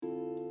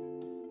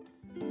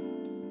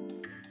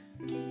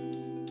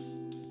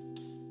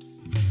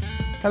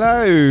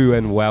Hello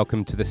and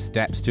welcome to the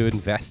Steps to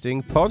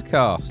Investing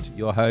podcast,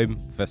 your home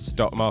for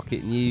stock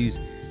market news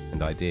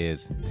and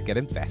ideas to get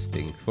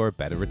investing for a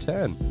better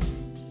return.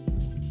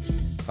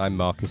 I'm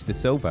Marcus De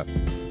Silva.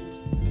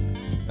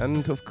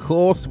 And of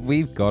course,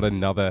 we've got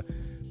another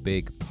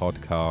big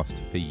podcast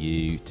for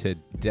you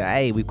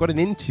today. We've got an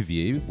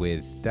interview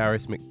with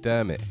Darius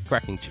McDermott,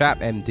 cracking chap,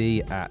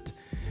 MD at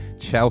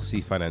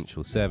Chelsea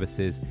Financial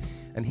Services.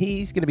 And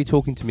he's going to be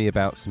talking to me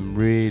about some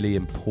really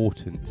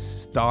important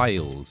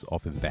styles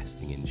of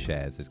investing in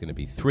shares. There's going to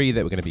be three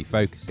that we're going to be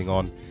focusing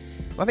on.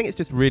 I think it's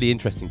just really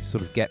interesting to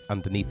sort of get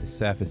underneath the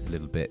surface a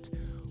little bit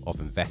of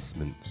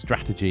investment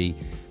strategy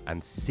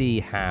and see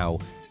how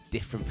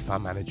different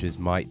fund managers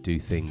might do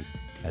things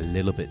a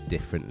little bit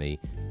differently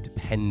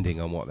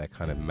depending on what their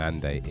kind of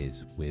mandate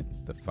is with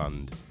the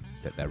fund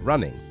that they're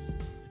running.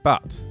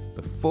 But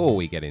before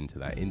we get into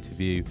that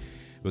interview,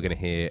 we're going to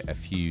hear a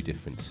few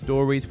different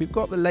stories. We've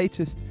got the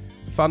latest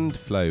fund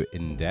flow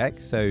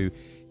index, so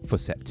for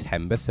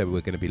September. So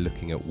we're going to be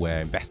looking at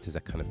where investors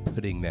are kind of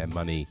putting their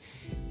money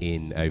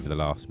in over the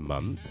last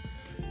month.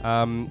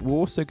 We're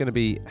also going to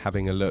be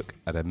having a look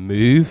at a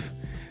move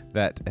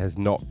that has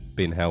not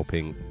been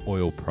helping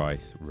oil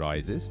price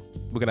rises.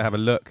 We're going to have a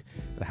look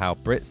at how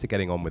Brits are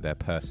getting on with their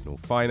personal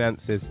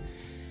finances,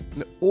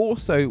 and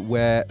also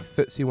where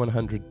FTSE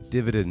 100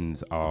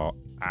 dividends are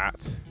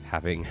at,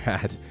 having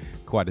had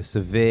quite a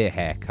severe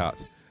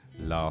haircut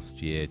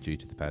last year due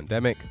to the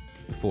pandemic,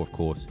 before of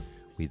course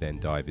we then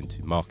dive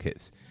into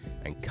markets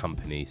and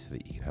companies so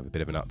that you can have a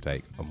bit of an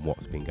update on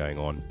what's been going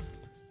on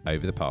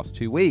over the past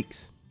 2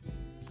 weeks.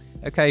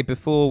 Okay,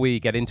 before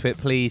we get into it,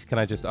 please can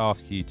I just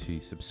ask you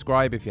to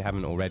subscribe if you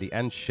haven't already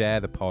and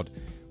share the pod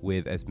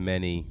with as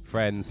many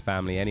friends,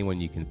 family, anyone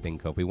you can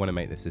think of. We want to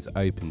make this as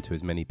open to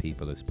as many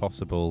people as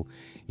possible.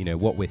 You know,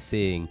 what we're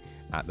seeing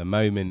at the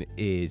moment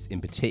is, in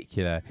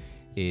particular,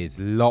 is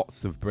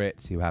lots of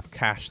Brits who have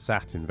cash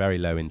sat in very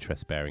low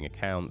interest bearing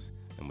accounts,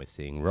 and we're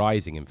seeing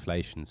rising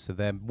inflation. So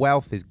their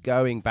wealth is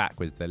going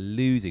backwards. They're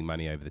losing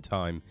money over the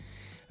time.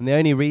 And the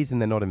only reason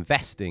they're not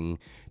investing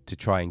to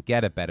try and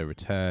get a better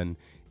return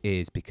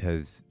is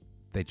because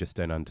they just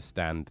don't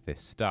understand this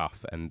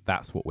stuff. And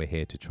that's what we're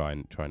here to try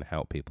and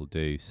help people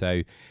do.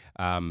 So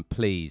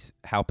please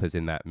help us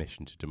in that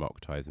mission to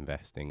democratize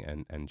investing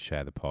and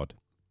share the pod.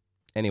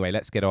 Anyway,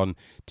 let's get on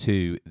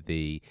to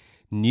the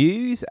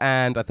news,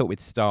 and I thought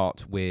we'd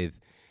start with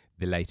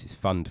the latest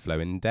fund flow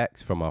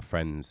index from our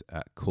friends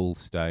at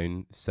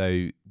Coolstone.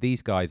 So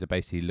these guys are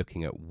basically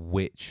looking at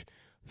which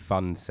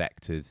fund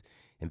sectors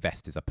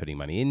investors are putting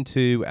money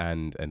into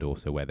and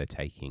also where they're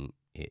taking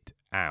it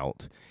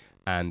out.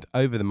 And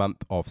over the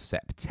month of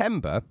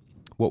September,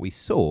 what we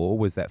saw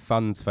was that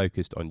funds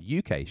focused on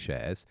UK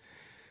shares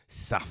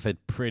suffered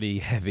pretty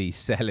heavy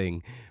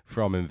selling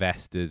from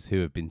investors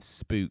who have been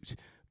spooked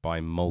by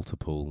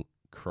multiple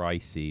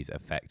crises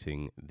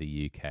affecting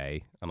the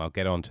UK. And I'll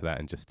get onto that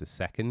in just a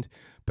second.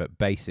 But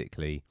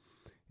basically,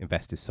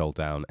 investors sold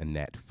down a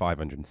net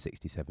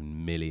 £567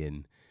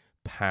 million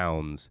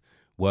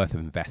worth of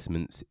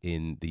investments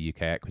in the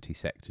UK equity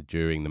sector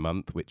during the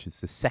month, which is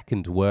the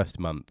second worst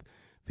month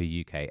for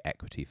UK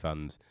equity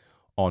funds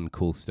on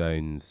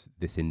Coolstone's,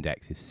 this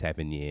index's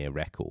 7-year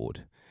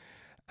record.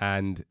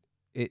 And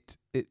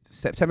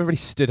September really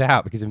stood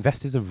out because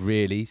investors have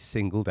really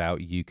singled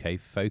out UK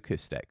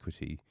focused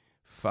equity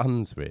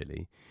funds,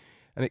 really.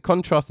 And it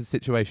contrasted the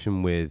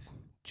situation with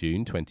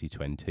June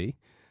 2020.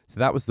 So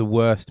that was the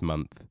worst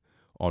month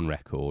on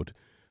record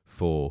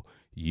for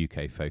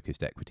UK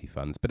focused equity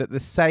funds. But at the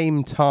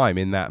same time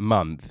in that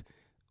month,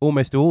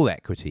 almost all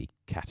equity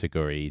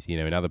categories, you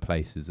know, in other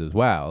places as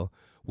well,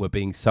 were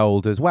being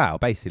sold as well.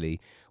 Basically,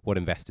 what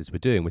investors were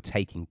doing were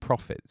taking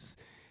profits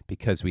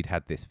because we'd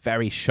had this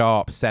very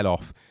sharp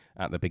sell-off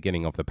at the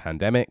beginning of the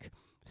pandemic.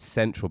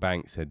 Central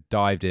banks had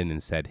dived in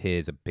and said,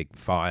 here's a big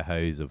fire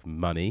hose of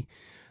money.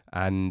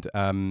 And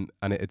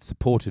it had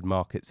supported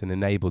markets and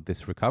enabled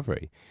this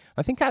recovery.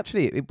 I think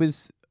actually it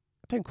was,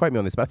 don't quote me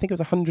on this, but I think it was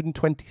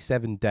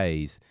 127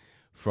 days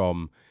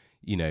from,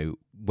 you know,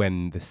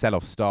 when the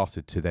sell-off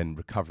started to then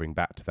recovering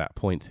back to that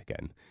point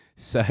again.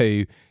 So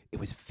it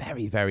was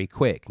very, very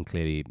quick. And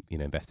clearly, you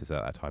know, investors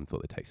at that time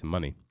thought they'd take some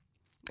money.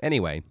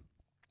 Anyway,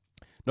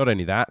 not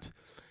only that,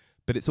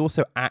 but it's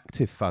also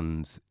active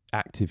funds,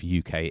 active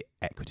UK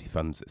equity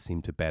funds that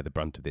seem to bear the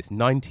brunt of this.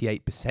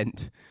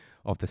 98%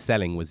 of the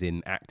selling was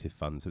in active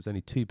funds. There was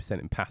only 2%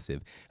 in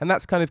passive. And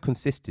that's kind of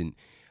consistent.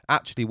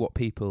 Actually, what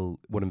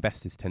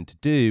investors tend to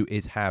do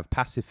is have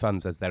passive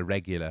funds as their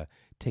regular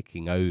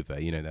ticking over.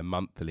 You know, their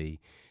monthly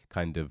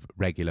kind of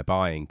regular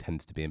buying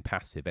tends to be in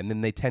passive. And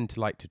then they tend to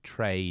like to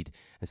trade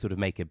and sort of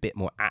make a bit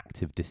more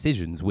active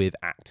decisions with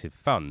active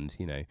funds,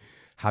 you know,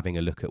 having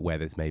a look at where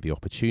there's maybe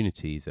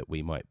opportunities that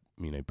we might,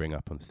 you know, bring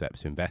up on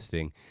steps to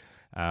investing.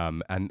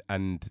 And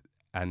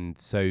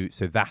so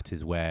that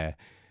is where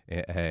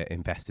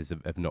investors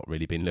have not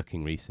really been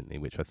looking recently,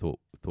 which I thought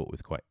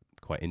was quite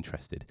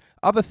interested.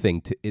 Other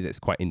thing that's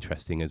quite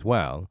interesting as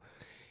well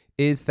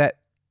is that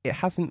it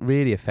hasn't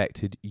really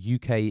affected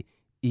UK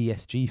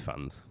ESG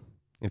funds.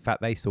 In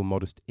fact, they saw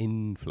modest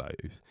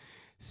inflows.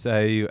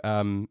 So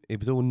it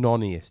was all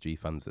non-ESG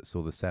funds that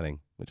saw the selling,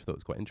 which I thought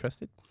was quite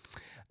interesting.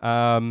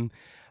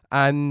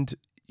 And,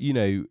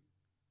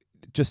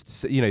 just,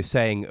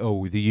 saying,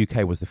 oh, the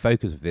UK was the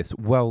focus of this.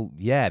 Well,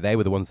 yeah, they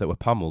were the ones that were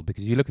pummeled,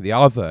 because if you look at the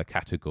other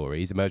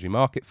categories, emerging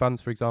market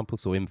funds, for example,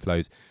 saw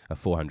inflows of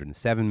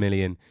 407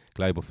 million.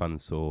 Global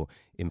funds saw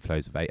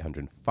inflows of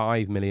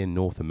 805 million.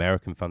 North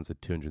American funds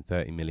had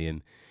 230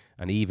 million.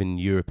 And even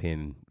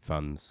European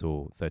funds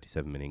saw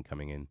 37 million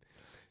coming in.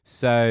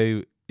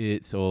 So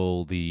it's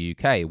all the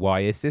UK. Why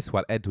is this?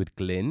 Well, Edward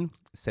Glynn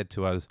said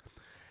to us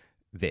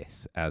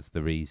this as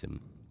the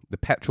reason. The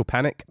petrol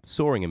panic,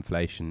 soaring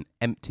inflation,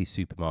 empty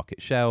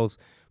supermarket shelves,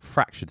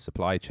 fractured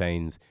supply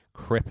chains,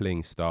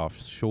 crippling staff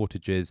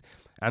shortages,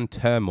 and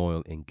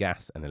turmoil in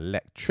gas and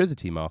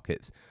electricity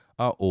markets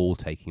are all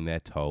taking their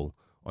toll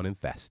on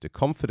investor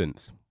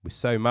confidence. With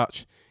so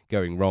much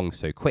going wrong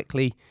so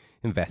quickly,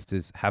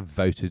 investors have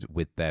voted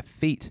with their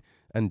feet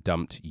and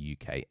dumped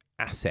UK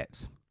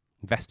assets.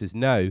 Investors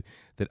know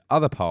that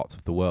other parts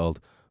of the world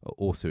are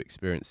also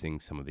experiencing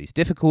some of these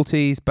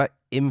difficulties, but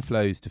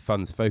inflows to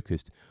funds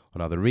focused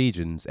on other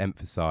regions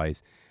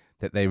emphasise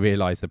that they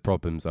realise the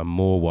problems are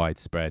more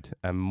widespread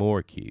and more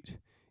acute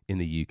in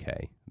the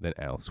UK than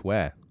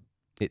elsewhere.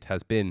 It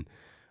has been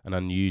an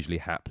unusually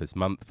hapless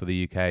month for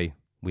the UK.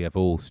 We have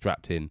all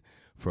strapped in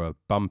for a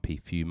bumpy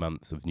few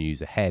months of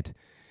news ahead,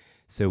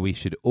 so we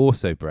should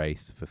also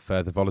brace for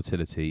further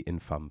volatility in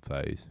fund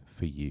flows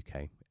for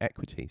UK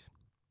equities.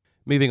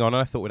 Moving on,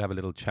 I thought we'd have a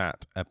little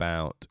chat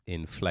about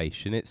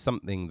inflation. It's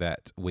something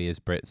that we as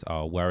Brits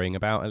are worrying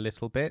about a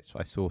little bit.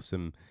 I saw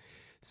some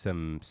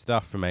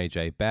stuff from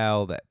AJ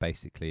Bell that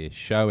basically is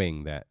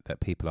showing that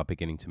people are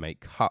beginning to make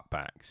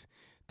cutbacks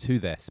to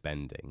their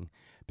spending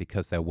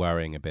because they're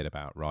worrying a bit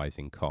about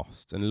rising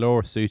costs. And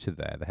Laura Souter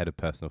there, the head of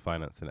personal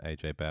finance at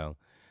AJ Bell,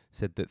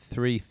 said that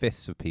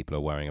 3/5 of people are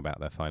worrying about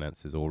their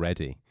finances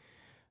already,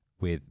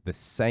 with the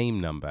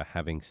same number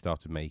having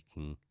started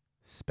making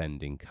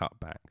spending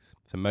cutbacks.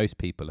 So most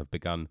people have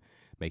begun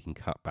making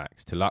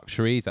cutbacks to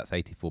luxuries, that's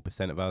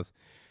 84% of us,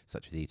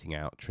 such as eating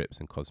out, trips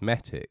and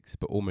cosmetics,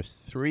 but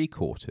almost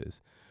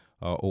 3/4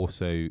 are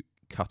also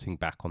cutting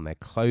back on their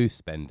clothes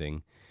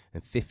spending,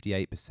 and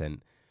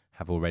 58%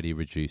 have already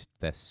reduced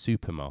their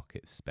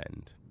supermarket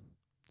spend.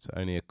 So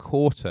only a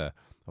quarter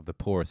of the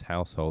poorest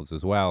households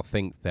as well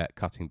think that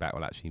cutting back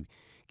will actually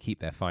keep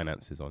their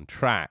finances on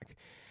track.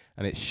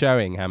 And it's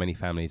showing how many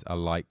families are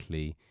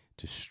likely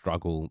to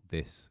struggle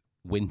this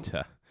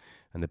winter.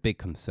 And the big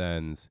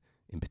concerns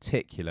in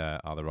particular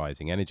are the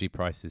rising energy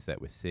prices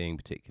that we're seeing,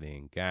 particularly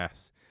in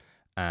gas,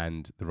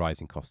 and the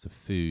rising cost of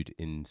food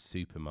in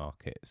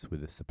supermarkets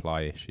with the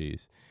supply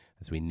issues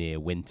as we near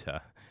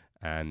winter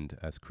and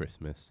as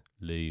Christmas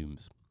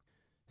looms.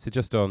 So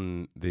just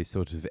on the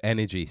sort of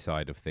energy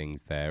side of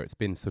things there, it's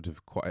been sort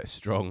of quite a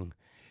strong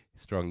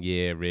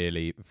year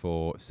really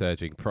for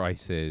surging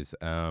prices.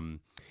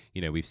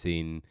 We've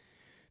seen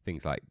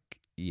things like,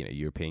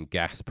 European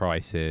gas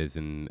prices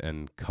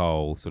and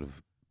coal sort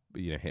of,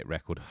 hit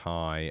record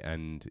high,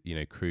 and,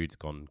 crude's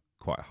gone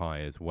quite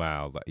high as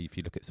well. Like if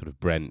you look at sort of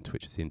Brent,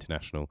 which is the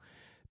international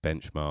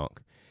benchmark,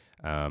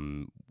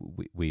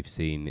 we've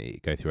seen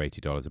it go through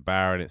 $80 a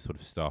barrel, and it sort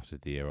of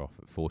started the year off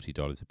at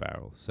 $40 a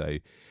barrel. So,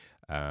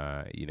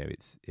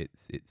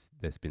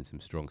 there's been some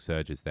strong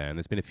surges there, and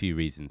there's been a few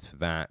reasons for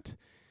that.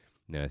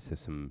 So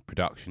some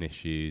production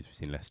issues. We've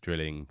seen less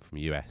drilling from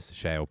US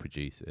shale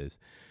producers,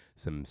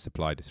 some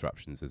supply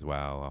disruptions as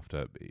well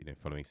after,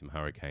 following some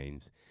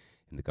hurricanes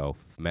in the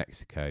Gulf of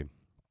Mexico.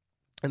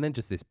 And then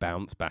just this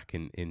bounce back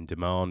in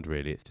demand,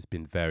 really. It's just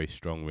been very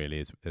strong, really,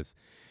 as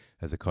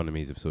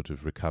economies have sort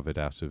of recovered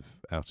out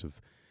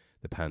of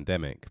the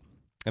pandemic.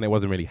 And it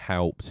wasn't really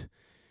helped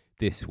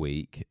this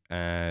week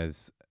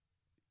as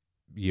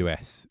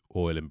US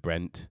oil and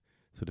Brent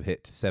sort of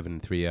hit 7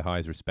 and 3-year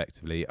highs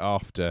respectively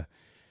after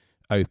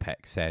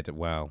OPEC said,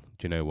 well,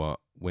 do you know what?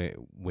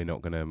 We're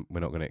not going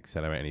to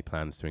accelerate any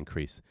plans to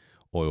increase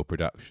oil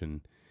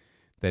production.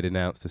 They'd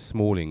announced a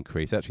small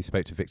increase. I actually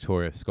spoke to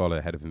Victoria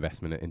Scholar, head of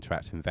investment at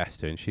Interactive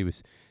Investor, and she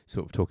was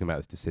sort of talking about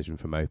this decision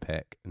from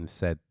OPEC and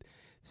said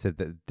that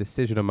the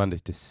decision on Monday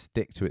to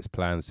stick to its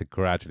plans to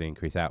gradually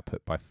increase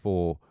output by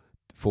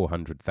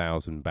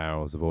 400,000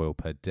 barrels of oil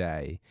per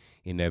day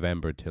in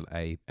November until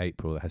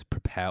April has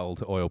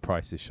propelled oil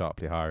prices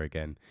sharply higher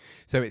again.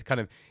 So it's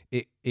kind of,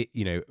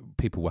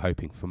 people were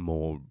hoping for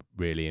more,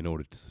 really, in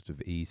order to sort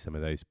of ease some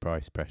of those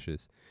price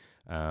pressures.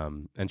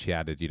 And she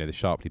added, the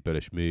sharply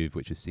bullish move,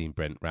 which has seen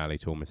Brent rally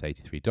to almost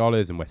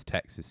 $83, and West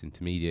Texas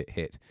Intermediate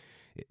hit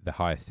the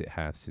highest it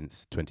has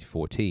since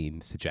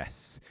 2014,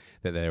 suggests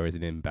that there is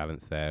an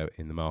imbalance there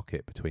in the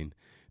market between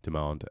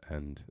demand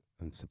and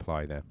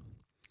supply there.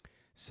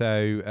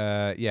 So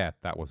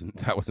that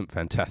wasn't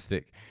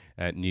fantastic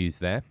news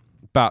there,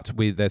 but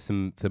there's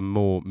some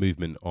more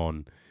movement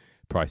on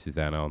prices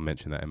there, and I'll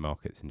mention that in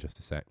markets in just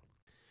a sec.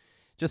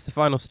 Just the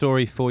final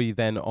story for you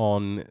then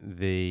on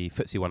the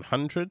FTSE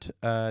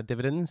 100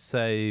 dividends.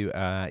 So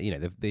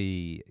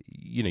the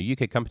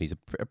UK companies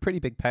are pretty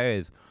big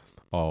payers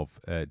of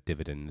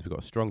dividends. We've got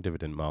a strong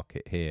dividend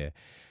market here,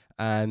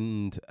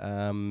 and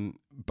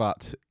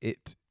but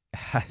it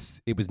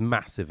was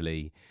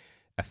massively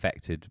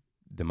affected,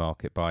 the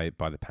market, by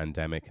the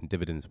pandemic, and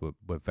dividends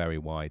were very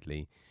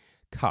widely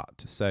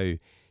cut. So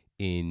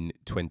in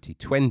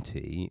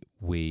 2020,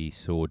 we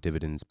saw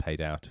dividends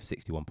paid out of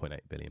 61.8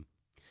 billion,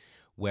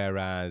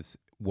 whereas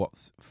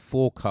what's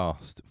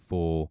forecast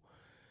for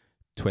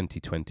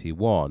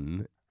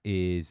 2021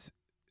 is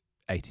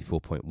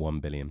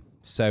 84.1 billion.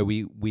 So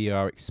we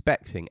are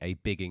expecting a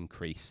big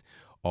increase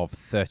of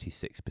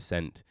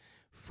 36%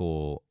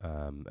 for,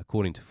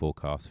 according to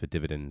forecasts, for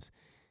dividends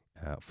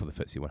for the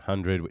FTSE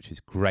 100, which is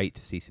great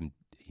to see some,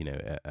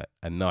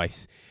 a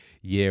nice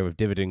year of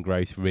dividend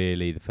growth,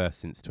 really, the first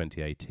since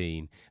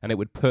 2018. And it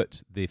would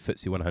put the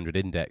FTSE 100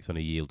 index on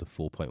a yield of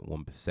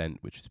 4.1%,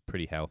 which is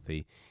pretty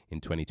healthy in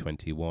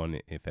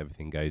 2021 if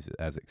everything goes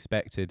as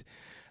expected.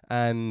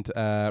 And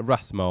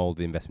Russ Mould,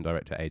 the investment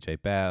director at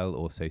AJ Bell,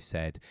 also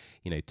said,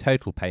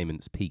 total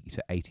payments peaked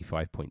at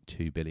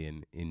 85.2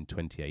 billion in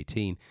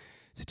 2018.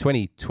 So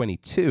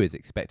 2022 is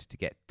expected to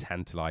get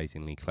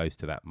tantalizingly close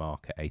to that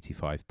mark at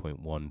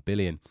 85.1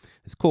 billion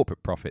as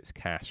corporate profits,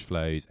 cash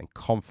flows and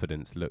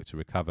confidence look to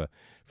recover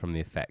from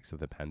the effects of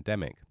the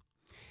pandemic.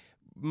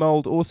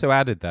 Mould also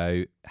added,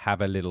 though,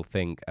 have a little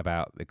think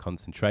about the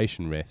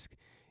concentration risk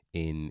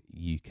in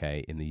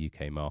the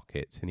UK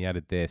markets. And he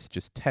added this: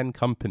 just 10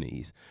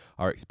 companies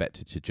are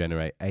expected to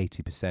generate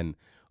 80%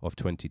 of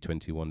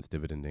 2021's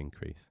dividend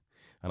increase,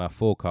 and our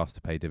forecast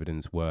to pay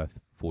dividends worth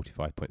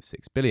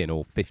 45.6 billion,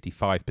 or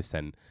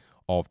 55%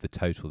 of the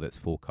total that's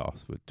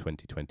forecast for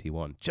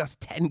 2021. Just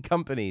 10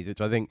 companies,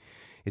 which I think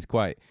is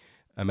quite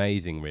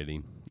amazing,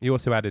 really. He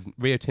also added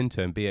Rio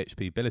Tinto and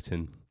BHP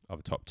Billiton are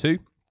the top two.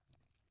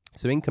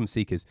 So income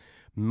seekers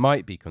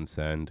might be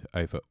concerned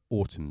over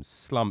autumn's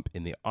slump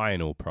in the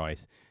iron ore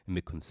price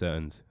amid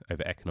concerns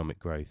over economic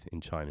growth in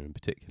China in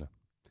particular.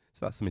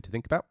 So that's something to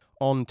think about.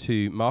 On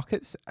to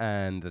markets,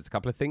 and there's a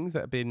couple of things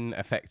that have been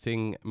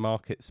affecting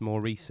markets more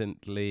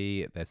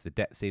recently. There's the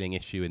debt ceiling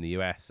issue in the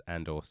US,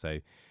 and also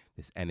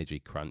this energy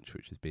crunch,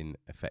 which has been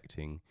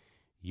affecting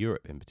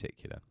Europe in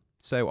particular.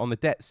 So on the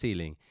debt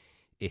ceiling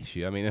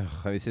issue,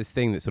 it's this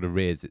thing that sort of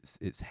rears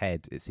its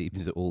head. It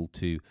seems that all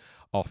too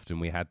often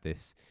we had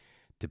this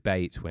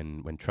debate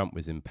when Trump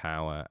was in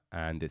power,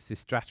 and it's this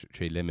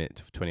statutory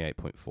limit of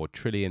 28.4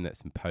 trillion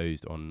that's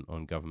imposed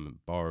on government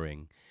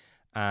borrowing.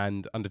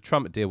 And under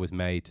Trump, a deal was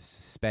made to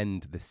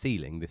suspend this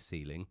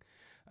ceiling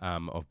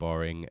of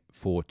borrowing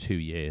for 2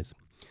 years,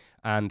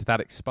 and that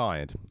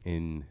expired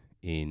in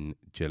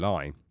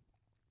July.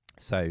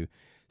 So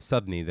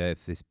suddenly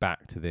there's this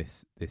back to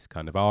this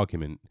kind of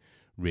argument,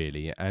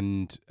 really.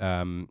 And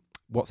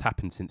what's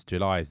happened since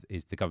July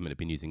is the government have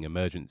been using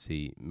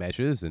emergency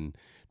measures and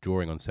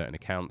drawing on certain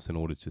accounts in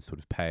order to sort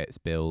of pay its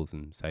bills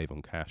and save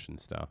on cash and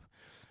stuff.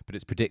 But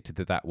it's predicted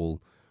that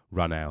will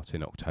run out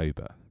in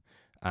October.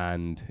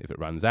 And if it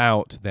runs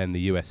out, then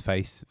the US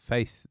face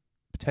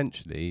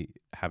potentially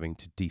having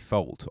to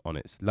default on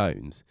its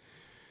loans,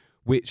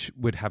 which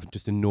would have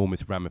just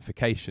enormous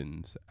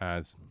ramifications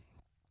as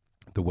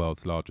the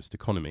world's largest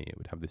economy. It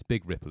would have this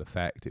big ripple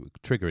effect. It would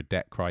trigger a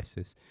debt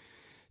crisis,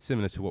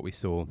 similar to what we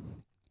saw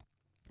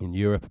in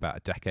Europe about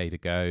a decade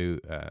ago,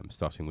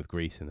 starting with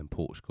Greece and then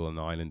Portugal and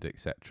Ireland,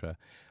 etc.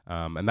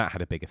 And that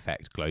had a big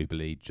effect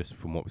globally just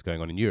from what was going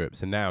on in Europe.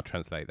 So now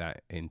translate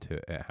that into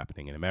it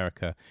happening in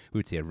America. We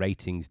would see a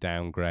ratings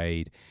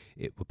downgrade.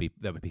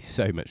 There would be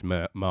so much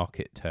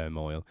market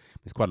turmoil.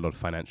 There's quite a lot of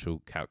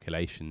financial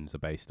calculations are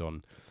based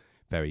on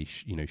very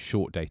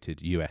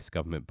short-dated US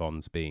government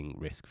bonds being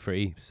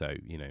risk-free. So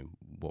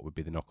what would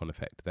be the knock-on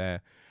effect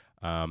there?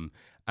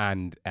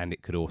 And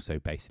it could also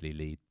basically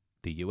lead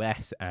the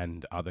US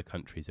and other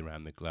countries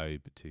around the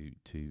globe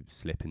to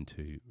slip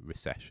into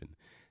recession.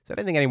 So I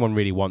don't think anyone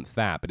really wants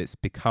that, but it's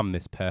become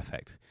this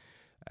perfect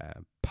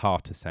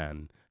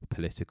partisan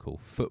political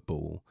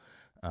football,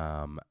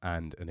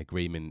 and an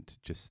agreement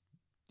just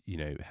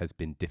has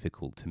been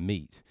difficult to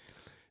meet.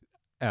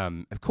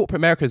 Corporate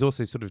America has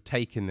also sort of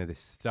taken this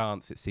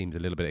stance, it seems, a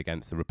little bit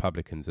against the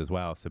Republicans as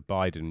well. So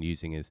Biden,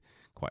 using his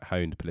quite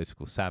honed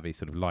political savvy,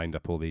 sort of lined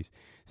up all these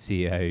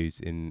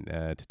CEOs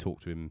to talk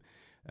to him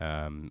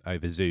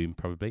over Zoom,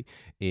 probably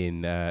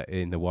in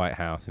the White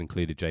House, and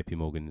included JP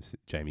Morgan's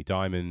Jamie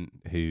Dimon,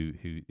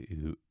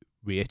 who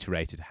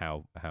reiterated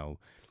how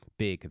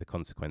big the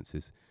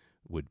consequences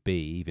would be,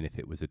 even if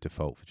it was a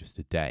default for just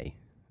a day.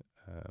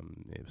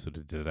 It was sort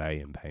of delay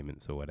in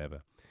payments or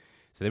whatever.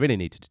 So they really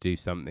needed to do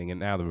something, and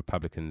now the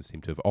Republicans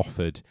seem to have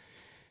offered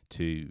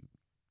to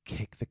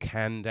kick the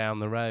can down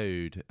the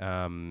road,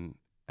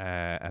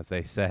 as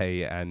they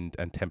say, and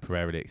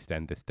temporarily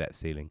extend this debt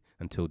ceiling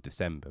until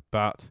December.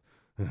 But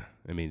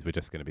it means we're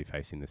just going to be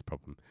facing this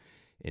problem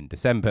in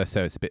December,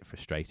 so it's a bit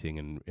frustrating,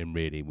 and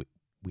really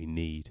we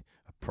need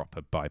a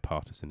proper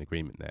bipartisan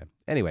agreement there.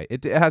 Anyway,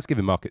 it has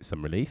given markets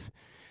some relief,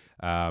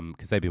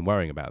 because they've been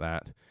worrying about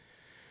that.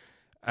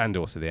 and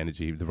also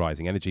the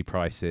rising energy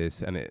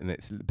prices, and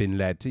it's been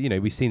led to,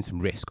 we've seen some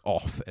risk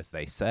off, as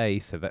they say.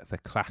 So that's the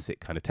classic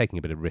kind of taking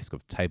a bit of risk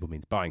off the table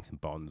means buying some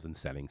bonds and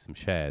selling some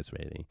shares,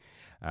 really.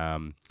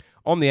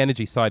 On the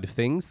energy side of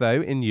things,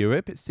 though, in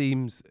Europe, it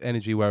seems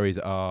energy worries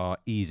are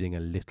easing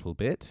a little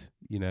bit.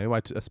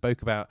 I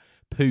spoke about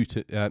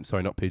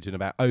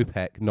about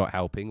OPEC not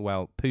helping.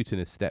 Well, Putin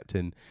has stepped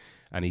in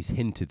and he's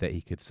hinted that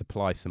he could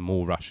supply some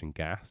more Russian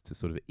gas to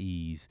sort of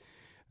ease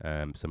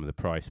some of the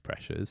price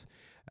pressures,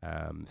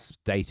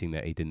 stating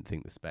that he didn't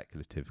think the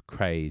speculative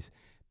craze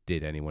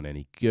did anyone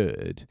any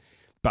good.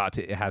 But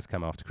it has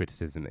come after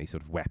criticism that he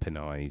sort of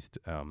weaponized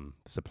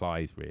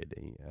supplies,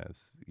 really,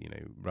 as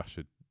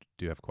Russia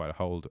do have quite a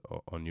hold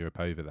on Europe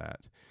over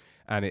that,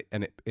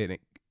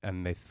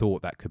 and they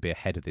thought that could be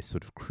ahead of this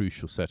sort of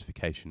crucial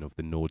certification of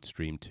the Nord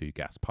Stream 2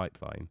 gas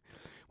pipeline,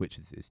 which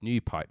is this new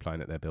pipeline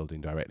that they're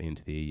building directly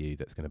into the EU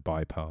that's going to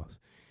bypass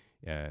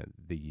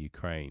the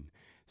Ukraine.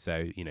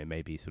 So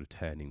maybe sort of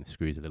turning the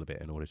screws a little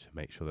bit in order to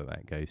make sure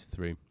that goes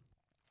through.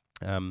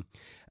 And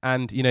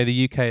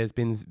the UK has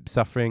been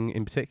suffering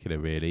in particular,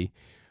 really.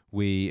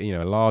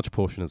 A large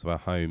portion of our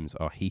homes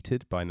are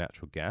heated by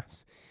natural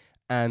gas,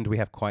 and we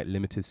have quite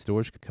limited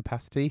storage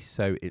capacity.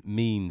 So it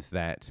means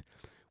that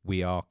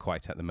we are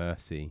quite at the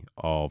mercy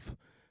of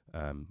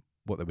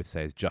what they would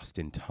say is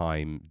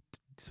just-in-time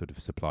sort of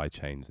supply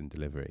chains and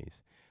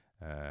deliveries.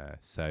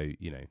 So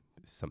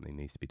something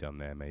needs to be done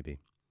there, maybe.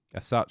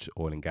 As such,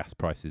 oil and gas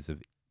prices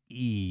have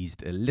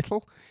eased a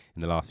little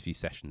in the last few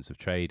sessions of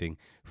trading,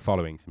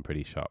 following some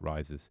pretty sharp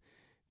rises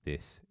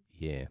this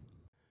year.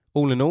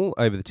 All in all,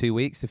 over the 2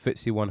 weeks, the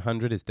FTSE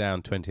 100 is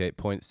down 28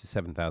 points to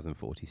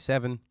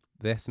 7,047.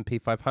 The S&P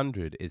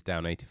 500 is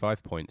down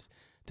 85 points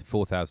to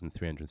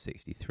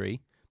 4,363.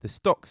 The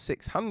Stoxx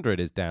 600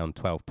 is down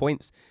 12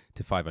 points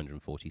to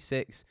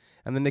 546.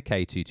 And the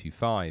Nikkei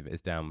 225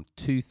 is down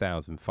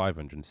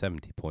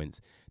 2,570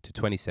 points to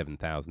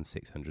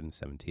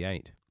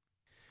 27,678.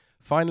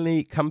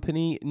 Finally,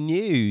 company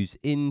news.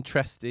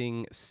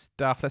 Interesting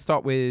stuff. Let's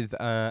start with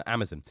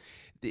Amazon.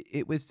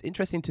 It was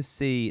interesting to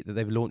see that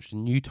they've launched a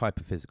new type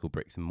of physical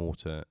bricks and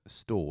mortar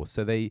store.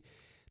 So they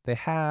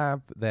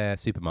have their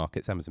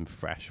supermarkets, Amazon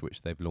Fresh,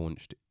 which they've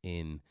launched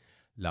in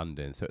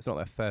London. So it's not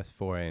their first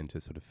foray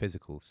into sort of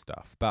physical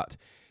stuff. But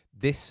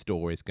this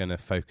store is going to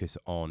focus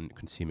on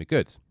consumer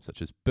goods,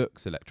 such as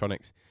books,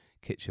 electronics,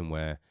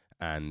 kitchenware,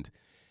 and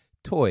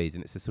toys.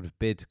 And it's a sort of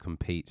bid to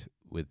compete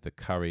with the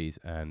Currys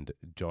and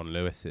John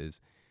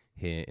Lewis's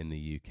here in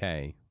the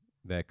UK.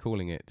 They're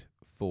calling it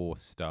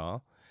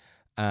 4-star.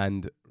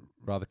 And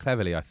rather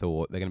cleverly, I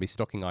thought, they're going to be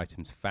stocking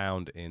items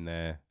found in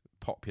their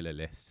popular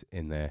lists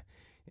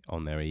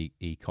on their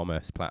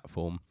e-commerce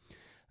platform,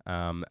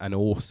 and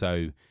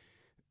also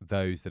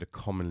those that are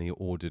commonly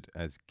ordered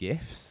as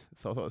gifts.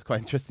 So I thought it was quite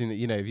interesting that,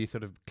 if you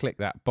sort of click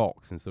that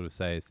box and sort of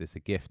say, is this a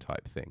gift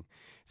type thing?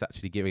 It's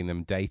actually giving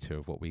them data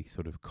of what we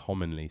sort of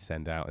commonly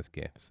send out as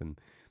gifts, and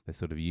they're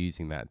sort of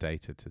using that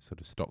data to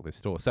sort of stock this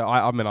store. So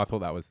I thought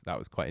that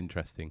was quite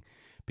interesting.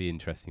 Be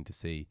interesting to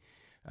see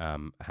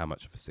how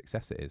much of a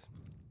success it is.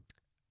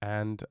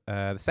 And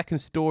the second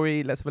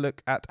story, let's have a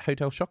look at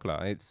Hotel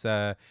Chocolat. It's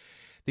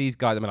these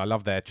guys. I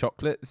love their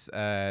chocolates.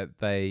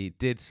 They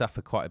did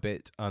suffer quite a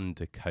bit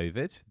under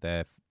COVID.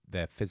 Their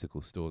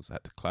physical stores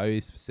had to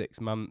close for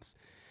 6 months,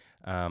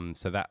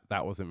 so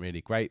that wasn't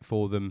really great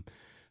for them.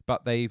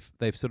 But they've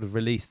sort of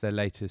released their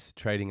latest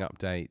trading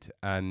update,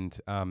 and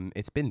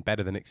it's been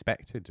better than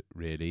expected,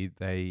 really.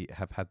 They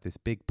have had this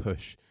big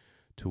push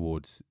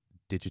towards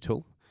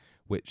digital,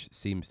 which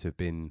seems to have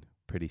been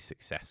pretty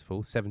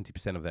successful.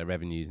 70% of their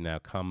revenues now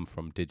come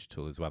from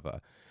digital as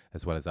well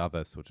as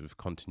other sort of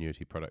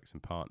continuity products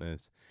and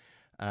partners.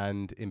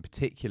 And in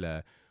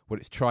particular, what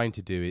it's trying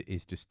to do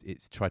is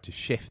it's try to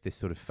shift this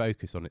sort of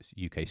focus on its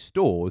UK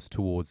stores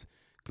towards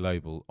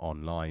global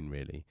online,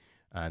 really,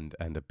 and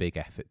a big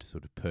effort to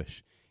sort of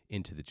push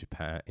into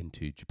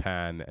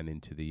Japan and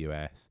into the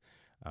US.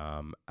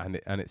 And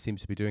it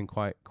seems to be doing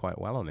quite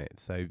well on it.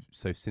 So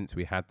since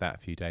we had that a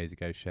few days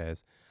ago,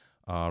 shares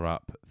are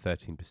up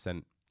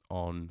 13%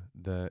 on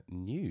the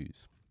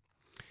news.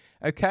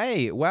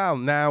 Okay, well,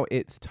 now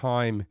it's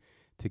time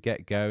to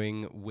get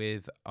going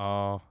with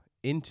our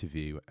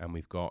interview, and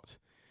we've got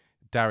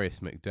Darius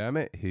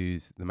McDermott,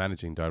 who's the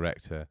managing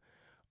director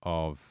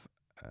of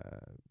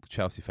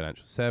Chelsea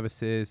Financial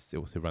Services. It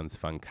also runs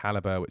Fund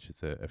Calibre, which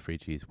is a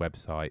free-to-use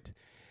website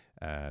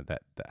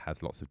that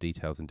has lots of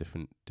details in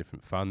different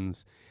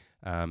funds.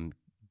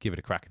 Give it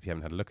a crack if you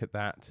haven't had a look at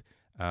that.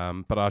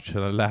 But I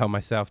shall allow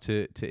myself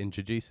to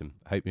introduce him.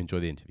 I hope you enjoy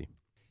the interview.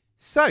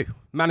 So,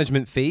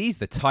 management fees,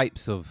 the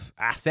types of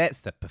assets,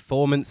 the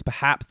performance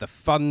perhaps, the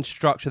fund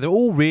structure, they're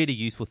all really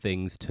useful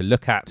things to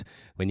look at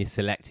when you're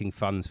selecting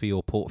funds for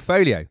your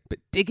portfolio. But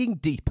digging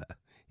deeper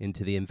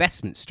into the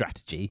investment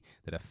strategy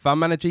that a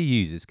fund manager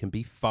uses can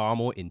be far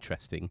more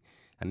interesting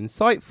and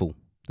insightful.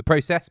 The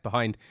process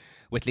behind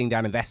whittling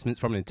down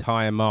investments from an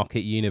entire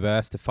market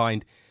universe to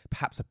find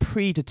perhaps a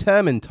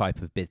predetermined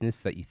type of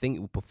business that you think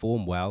will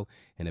perform well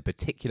in a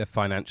particular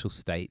financial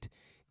state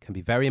can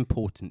be very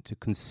important to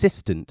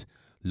consistent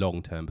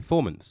long-term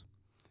performance.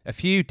 A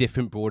few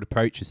different broad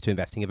approaches to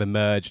investing have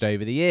emerged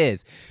over the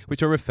years,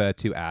 which are referred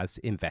to as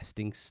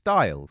investing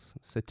styles.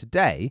 So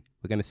today,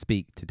 we're going to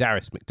speak to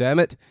Darius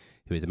McDermott,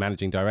 who is a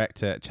managing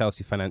director at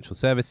Chelsea Financial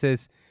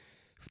Services,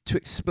 to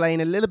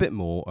explain a little bit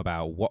more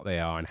about what they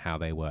are and how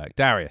they work.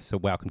 Darius, so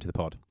welcome to the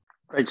pod.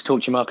 Great to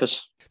talk to you,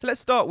 Marcus. So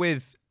let's start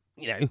with,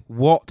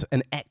 what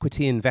an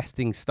equity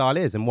investing style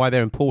is and why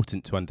they're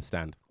important to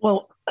understand.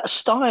 Well, a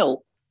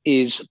style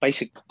is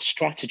basic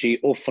strategy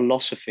or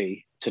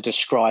philosophy to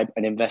describe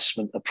an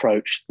investment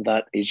approach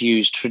that is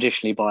used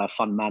traditionally by a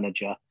fund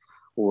manager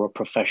or a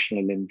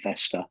professional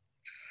investor.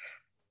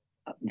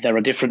 There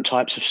are different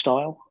types of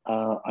style.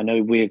 I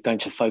know we're going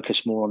to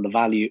focus more on the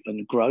value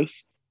and growth,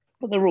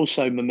 but there are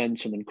also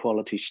momentum and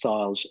quality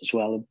styles as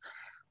well. And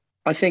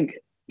I think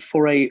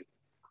for an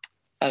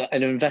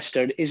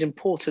investor, it is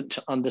important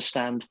to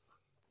understand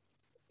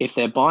if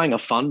they're buying a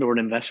fund or an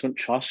investment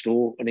trust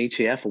or an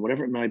ETF or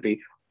whatever it may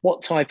be,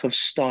 what type of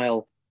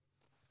style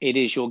it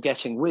is you're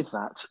getting with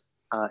that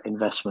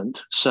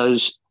investment, so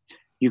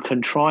you can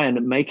try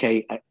and make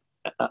a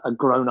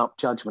grown-up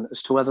judgment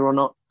as to whether or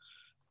not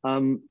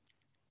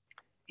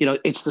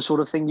it's the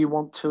sort of thing you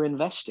want to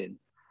invest in.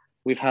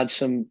 We've had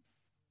some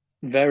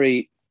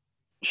very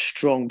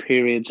strong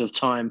periods of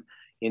time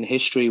in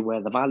history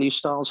where the value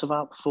styles have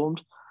outperformed,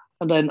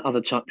 and then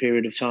other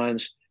period of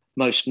times,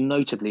 most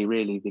notably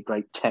really the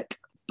great tech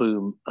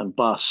boom and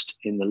bust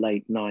in the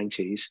late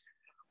 90s,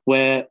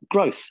 where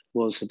growth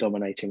was the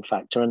dominating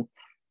factor. And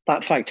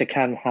that factor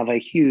can have a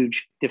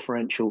huge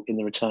differential in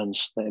the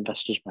returns that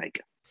investors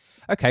make.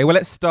 Okay, well,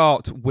 let's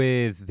start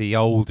with the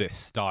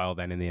oldest style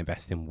then in the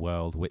investing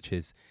world, which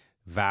is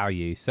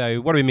value. So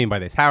what do we mean by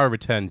this? How are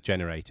returns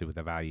generated with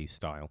a value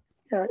style?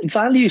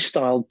 Value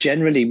style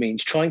generally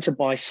means trying to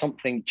buy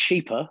something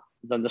cheaper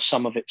than the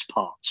sum of its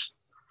parts.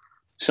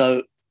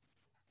 So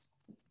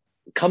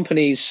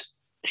companies'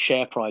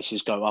 share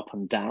prices go up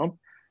and down,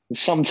 and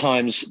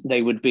sometimes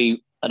they would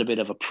be at a bit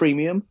of a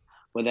premium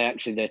where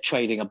they're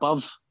trading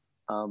above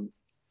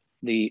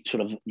the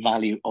sort of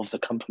value of the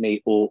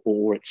company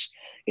or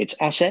its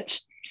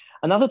assets.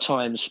 And other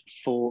times,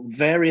 for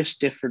various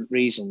different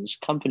reasons,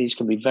 companies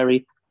can be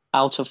very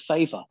out of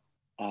favor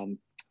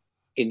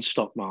in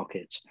stock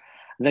markets.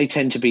 They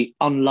tend to be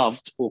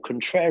unloved or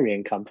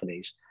contrarian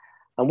companies.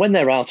 And when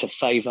they're out of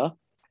favor,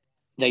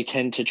 they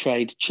tend to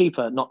trade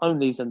cheaper, not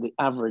only than the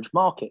average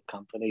market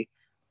company,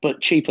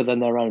 but cheaper than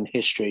their own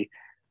history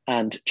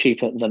and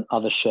cheaper than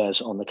other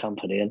shares on the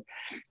company. And,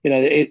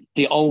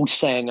 the old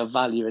saying of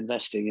value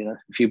investing,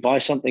 if you buy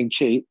something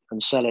cheap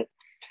and sell it,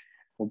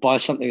 or buy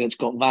something that's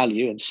got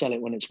value and sell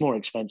it when it's more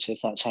expensive,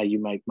 that's how you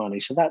make money.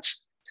 So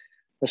that's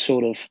the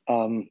sort of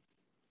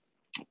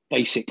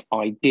basic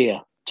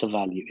idea to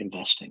value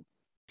investing.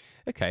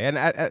 Okay,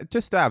 and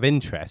just out of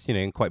interest,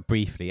 and quite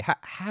briefly,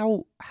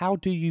 how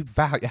do you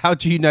value? How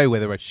do you know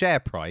whether a share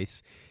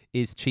price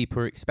is cheap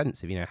or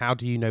expensive? How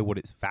do you know what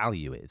its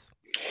value is?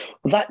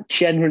 Well, that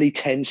generally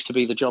tends to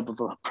be the job of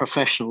a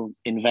professional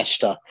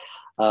investor.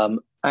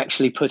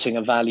 Actually putting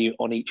a value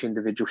on each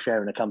individual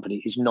share in a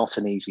company is not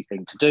an easy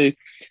thing to do.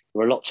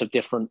 There are lots of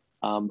different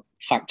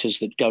factors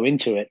that go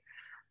into it.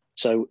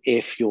 So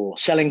if you're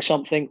selling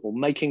something or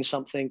making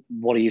something,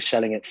 what are you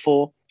selling it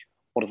for?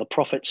 What are the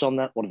profits on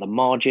that? What are the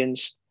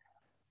margins?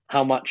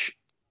 How much,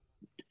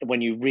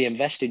 when you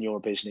reinvest in your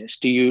business,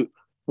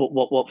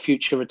 what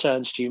future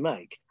returns do you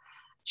make?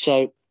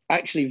 So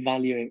actually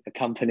valuing a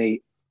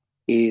company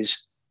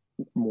is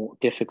more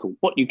difficult.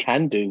 What you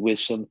can do with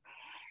some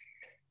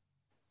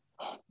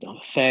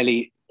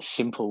fairly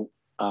simple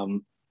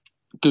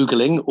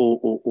Googling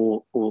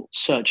or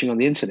searching on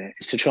the internet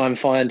is to try and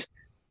find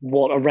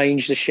what a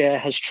range the share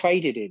has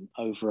traded in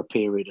over a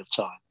period of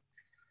time.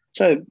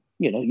 So,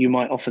 you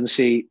might often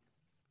see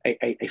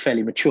a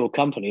fairly mature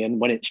company,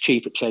 and when it's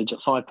cheap, it trades at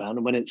 £5,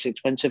 and when it's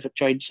expensive, it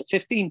trades at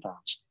 £15.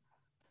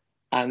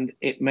 And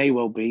it may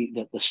well be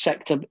that the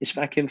sector is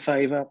back in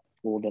favour,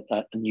 or that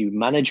a new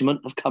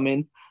management have come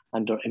in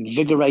and are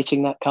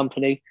invigorating that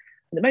company.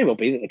 And it may well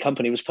be that the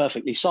company was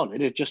perfectly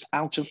solid, it's just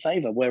out of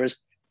favour, whereas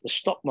the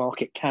stock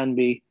market can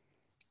be,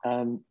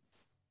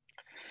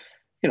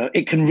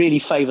 it can really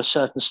favour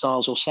certain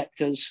styles or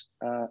sectors.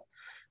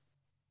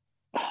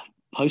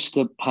 Post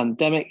the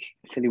pandemic,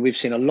 clearly we've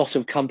seen a lot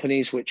of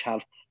companies which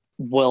have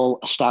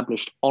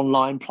well-established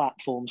online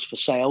platforms for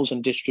sales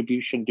and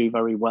distribution do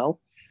very well,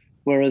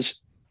 whereas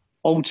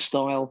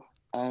old-style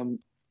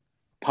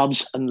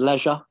pubs and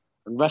leisure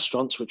and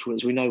restaurants, which,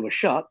 as we know, were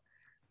shut,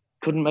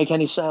 couldn't make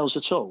any sales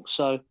at all.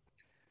 So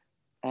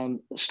the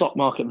stock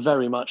market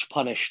very much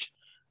punished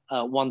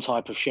one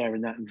type of share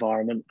in that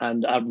environment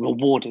and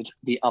rewarded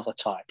the other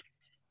type.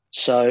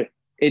 So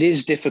it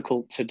is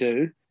difficult to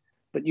do,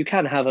 but you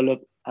can have a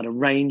look at a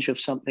range of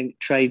something it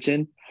trades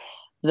in.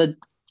 The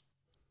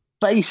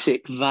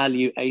basic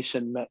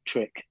valuation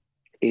metric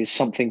is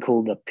something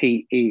called the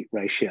PE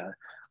ratio,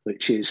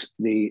 which is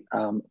the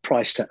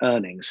price to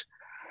earnings.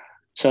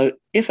 So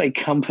if a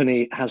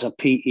company has a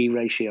PE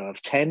ratio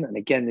of 10, and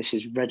again, this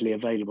is readily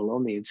available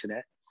on the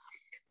internet,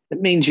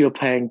 it means you're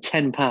paying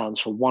 £10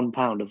 for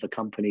 £1 of the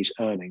company's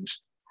earnings.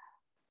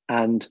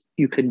 And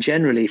you can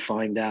generally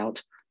find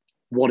out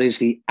what is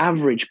the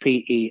average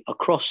PE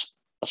across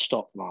a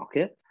stock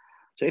market.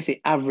 So if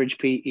the average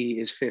PE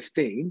is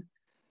 15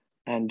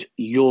 and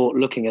you're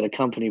looking at a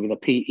company with a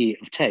PE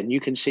of 10, you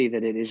can see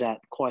that it is at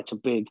quite a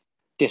big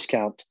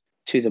discount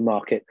to the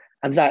market.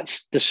 And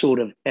that's the sort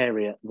of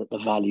area that the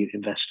value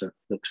investor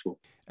looks for.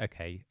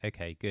 Okay,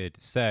 good.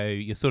 So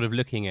you're sort of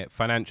looking at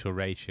financial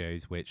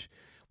ratios, which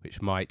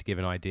might give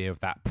an idea of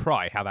that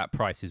price, how that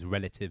price is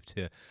relative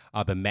to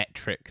other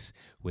metrics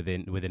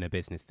within a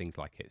business, things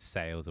like its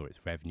sales or its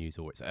revenues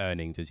or its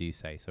earnings, as you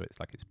say. So it's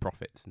like its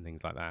profits and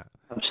things like that.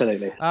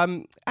 Absolutely.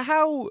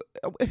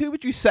 Who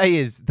would you say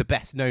is the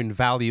best known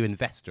value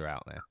investor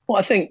out there? Well,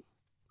 I think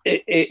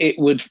it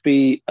would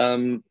be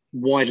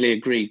widely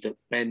agreed that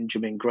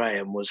Benjamin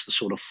Graham was the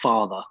sort of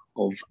father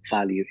of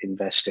value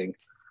investing.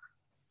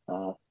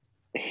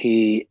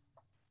 He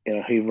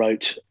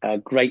wrote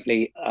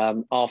greatly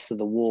after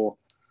the war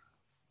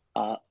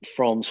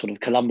from sort of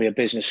Columbia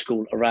Business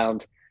School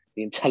around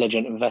the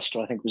intelligent investor.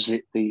 I think was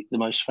the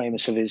most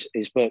famous of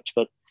his books.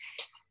 But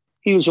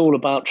he was all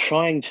about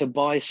trying to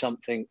buy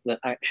something that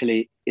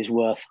actually is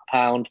worth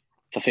 £1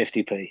 for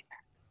 50p,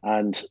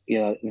 and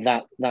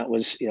that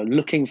was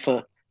looking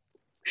for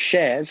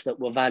shares that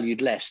were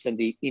valued less than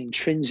the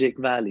intrinsic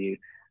value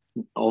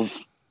of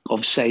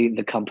say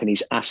the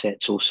company's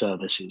assets or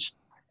services.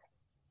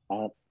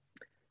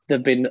 There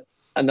have been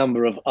a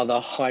number of other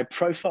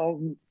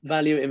high-profile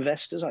value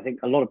investors. I think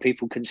a lot of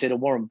people consider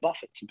Warren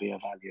Buffett to be a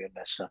value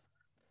investor.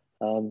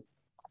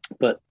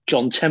 But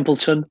John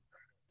Templeton,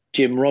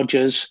 Jim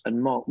Rogers,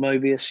 and Mark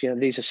Mobius,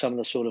 these are some of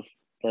the sort of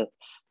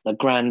the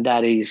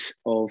granddaddies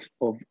of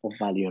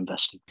value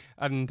investing.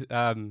 And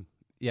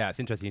it's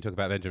interesting you talk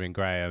about Benjamin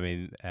Graham. I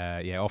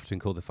mean, often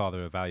called the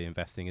father of value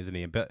investing, isn't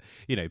he? But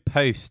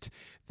post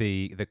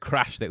the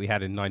crash that we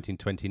had in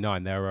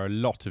 1929, there are a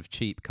lot of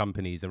cheap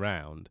companies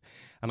around,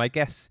 and I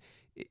guess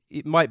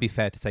it might be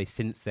fair to say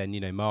since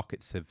then,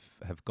 markets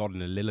have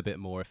gotten a little bit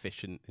more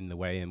efficient in the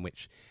way in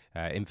which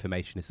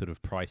information is sort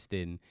of priced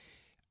in.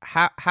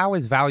 How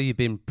has value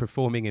been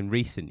performing in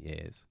recent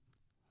years?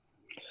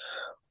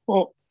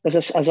 Well,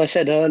 as I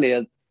said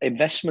earlier,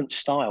 investment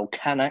style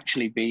can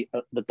actually be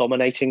the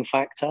dominating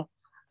factor.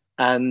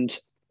 And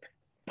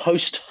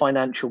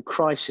post-financial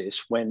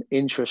crisis, when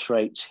interest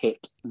rates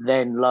hit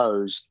then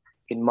lows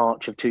in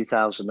March of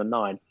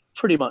 2009,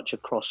 pretty much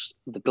across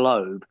the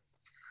globe,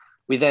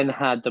 we then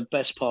had the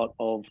best part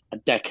of a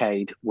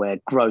decade where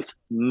growth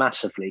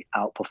massively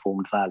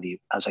outperformed value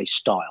as a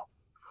style.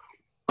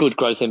 Good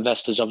growth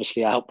investors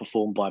obviously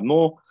outperformed by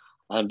more,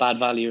 and bad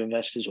value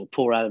investors or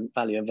poor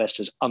value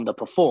investors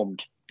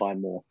underperformed by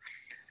more.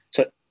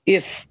 So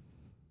if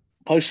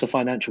post the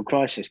financial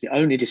crisis, the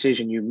only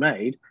decision you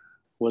made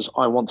was,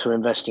 I want to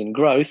invest in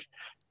growth,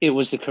 it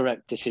was the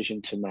correct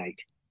decision to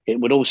make.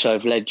 It would also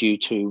have led you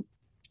to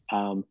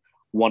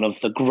one of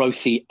the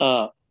growthy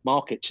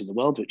markets in the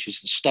world, which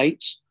is the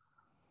States,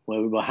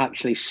 where we were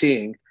actually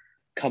seeing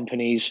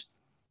companies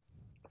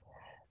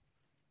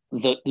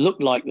that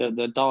looked like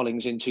the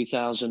darlings in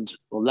 2000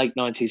 or late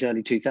 90s,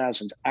 early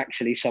 2000s.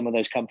 Actually, some of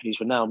those companies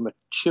were now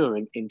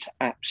maturing into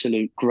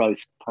absolute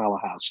growth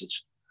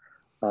powerhouses.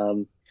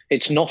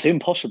 It's not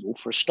impossible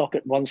for a stock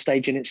at one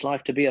stage in its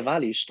life to be a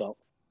value stock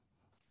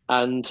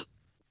and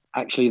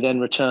actually then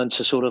return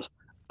to sort of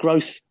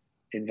growth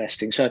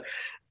investing. So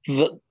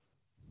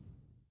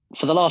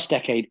for the last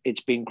decade,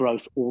 it's been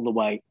growth all the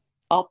way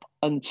up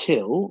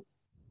until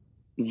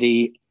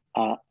the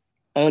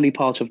early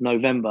part of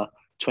November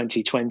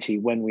 2020,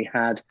 when we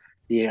had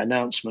the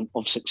announcement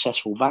of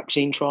successful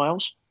vaccine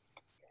trials.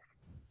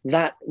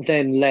 That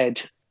then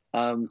led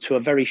to a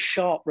very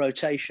sharp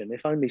rotation,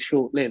 if only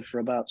short-lived for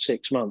about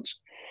 6 months,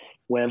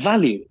 where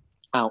value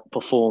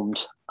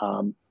outperformed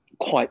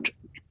quite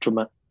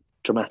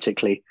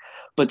dramatically.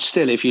 But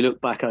still, if you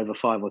look back over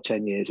 5 or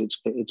 10 years,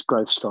 it's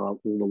growth style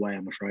all the way,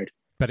 I'm afraid.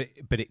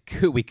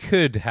 We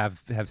could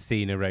have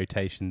seen a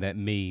rotation that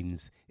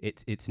means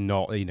it's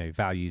not,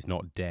 value's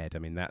not dead. I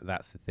mean,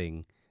 that's the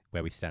thing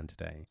where we stand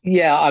today.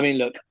 Yeah, I mean,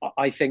 look,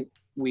 I think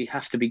we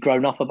have to be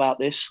grown up about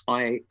this.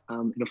 I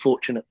am in a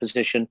fortunate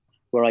position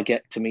where I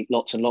get to meet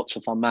lots and lots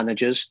of fund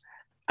managers,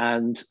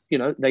 and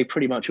they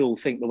pretty much all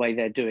think the way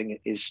they're doing it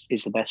is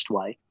the best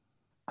way.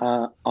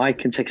 I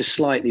can take a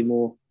slightly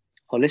more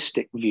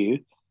holistic view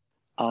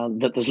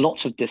that there's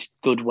lots of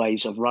good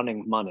ways of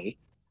running money.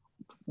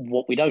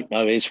 What we don't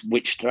know is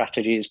which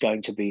strategy is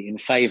going to be in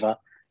favor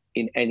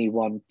in any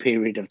one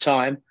period of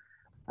time.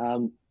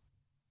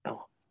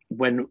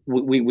 When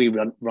we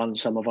run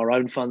some of our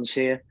own funds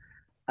here,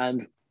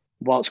 and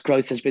whilst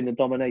growth has been the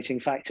dominating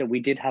factor, we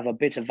did have a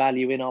bit of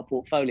value in our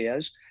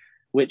portfolios,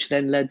 which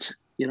then led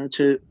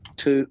to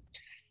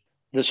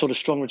the sort of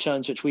strong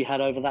returns which we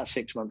had over that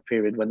 6-month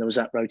period when there was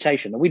that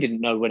rotation. And we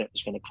didn't know when it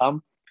was going to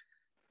come,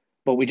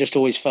 but we just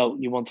always felt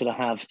you wanted to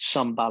have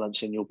some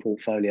balance in your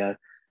portfolio.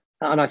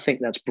 And I think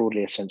that's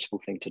broadly a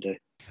sensible thing to do.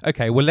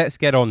 Okay, well, let's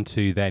get on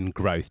to then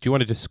growth. Do you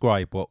want to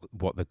describe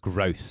what the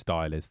growth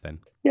style is then?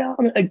 Yeah,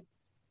 I mean,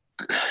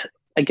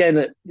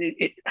 again,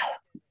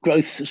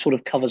 growth sort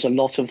of covers a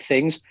lot of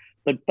things,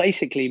 but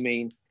basically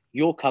mean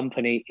your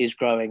company is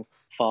growing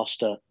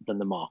faster than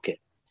the market.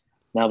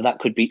 Now, that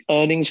could be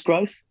earnings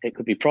growth, it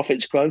could be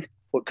profits growth,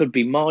 or it could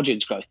be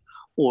margins growth.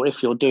 Or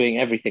if you're doing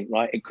everything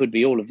right, it could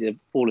be all of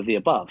the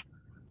above.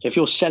 So if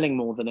you're selling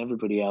more than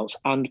everybody else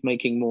and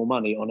making more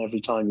money on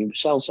every time you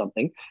sell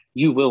something,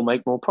 you will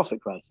make more profit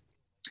growth.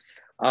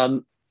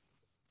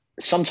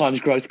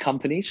 Sometimes growth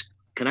companies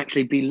can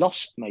actually be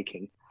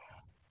loss-making.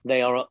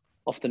 They are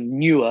often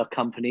newer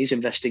companies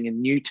investing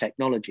in new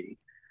technology,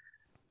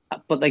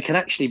 but they can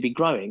actually be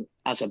growing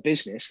as a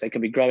business. They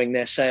can be growing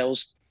their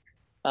sales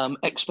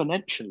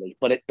exponentially,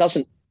 but it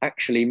doesn't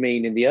actually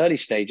mean in the early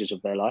stages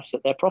of their lives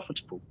that they're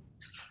profitable.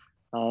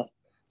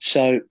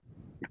 So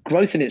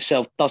growth in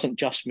itself doesn't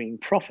just mean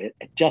profit.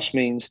 It just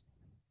means,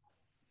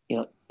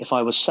 if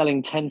I was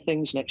selling 10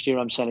 things, next year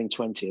I'm selling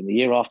 20, and the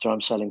year after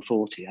I'm selling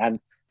 40. And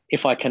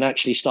if I can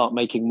actually start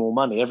making more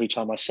money every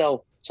time I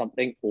sell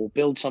something or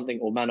build something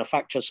or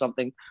manufacture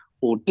something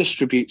or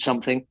distribute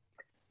something,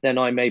 then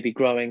I may be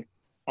growing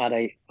at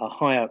a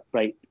higher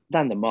rate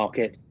than the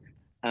market.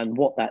 And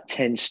what that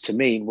tends to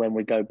mean when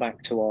we go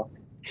back to our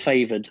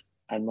favored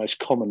and most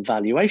common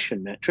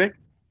valuation metric,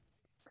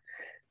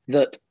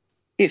 that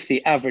if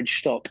the average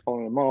stock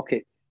on a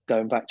market,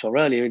 going back to our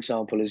earlier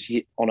example, is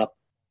on a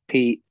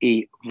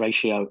PE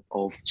ratio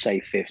of, say,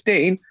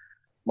 15,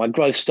 my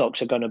growth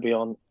stocks are going to be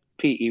on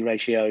PE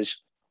ratios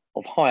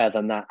of higher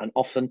than that, and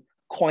often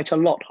quite a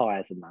lot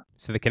higher than that.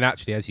 So they can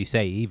actually, as you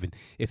say, even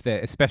if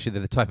they're, especially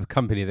the type of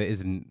company that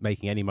isn't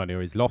making any money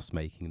or is loss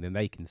making, then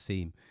they can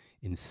seem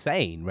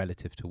insane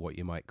relative to what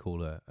you might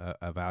call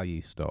a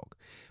value stock.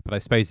 But I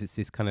suppose it's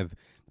this kind of,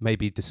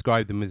 maybe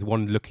describe them as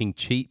one looking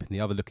cheap and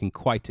the other looking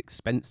quite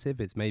expensive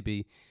is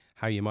maybe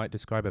how you might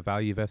describe a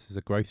value versus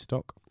a growth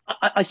stock.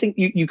 I think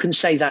you can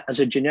say that as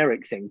a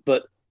generic thing,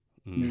 but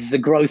the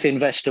growth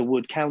investor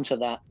would counter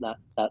that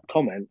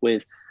comment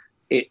with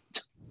it.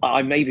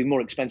 I may be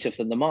more expensive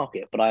than the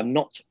market, but I am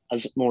not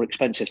as more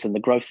expensive than the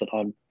growth that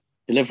I'm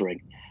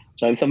delivering.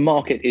 So if the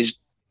market is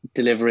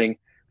delivering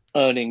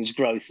earnings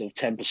growth of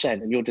 10%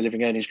 and you're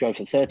delivering earnings growth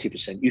of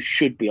 30%, you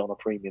should be on a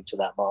premium to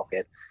that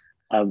market,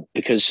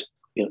 because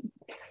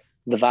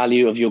the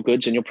value of your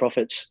goods and your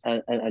profits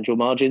and your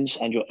margins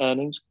and your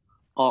earnings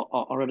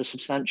are at a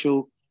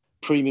substantial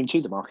premium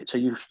to the market. So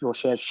your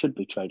shares should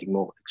be trading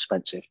more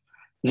expensive.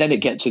 Then it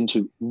gets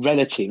into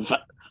relative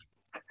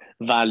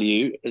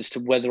value as to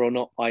whether or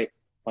not my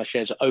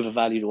shares are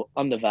overvalued or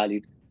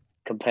undervalued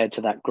compared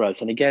to that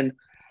growth. And again,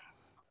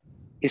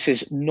 this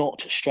is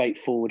not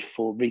straightforward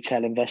for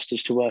retail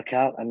investors to work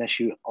out unless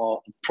you are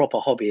a proper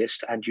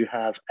hobbyist and you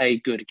have A,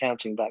 good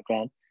accounting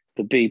background,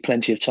 but B,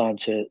 plenty of time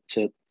to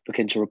look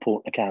into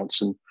report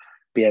accounts and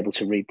be able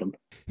to read them.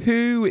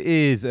 Who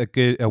is a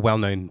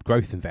well-known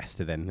growth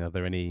investor then? Are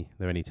there any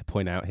to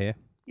point out here?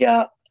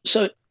 Yeah,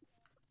 so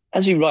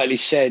as you rightly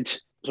said,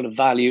 sort of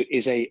value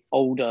is a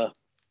older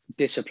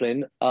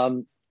discipline.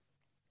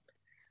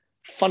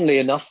 Funnily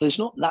enough, there's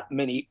not that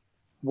many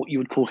what you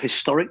would call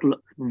historic,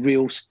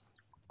 real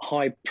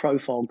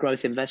high-profile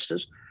growth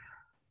investors.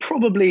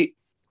 Probably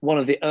one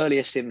of the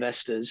earliest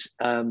investors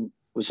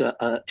was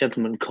a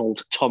gentleman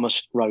called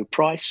Thomas Rowe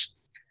Price.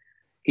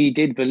 He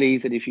did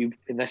believe that if you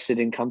invested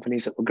in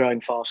companies that were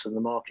growing faster than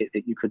the market,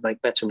 that you could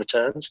make better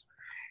returns.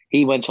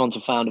 He went on to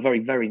found a very,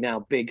 very now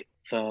big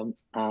firm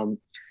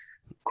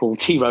called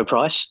T. Rowe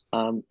Price,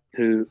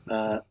 who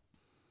are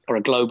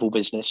a global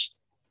business.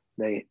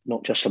 They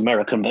not just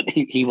American, but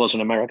he was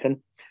an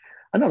American.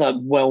 Another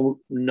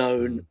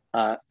well-known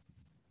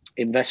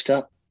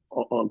investor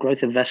or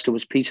growth investor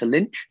was Peter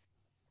Lynch.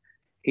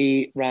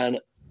 He ran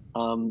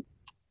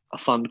a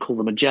fund called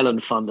the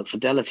Magellan Fund at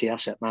Fidelity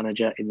Asset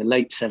Manager in the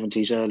late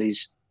 70s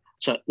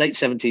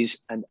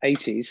and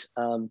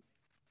 80s,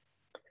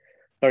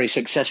 very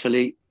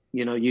successfully,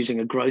 using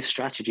a growth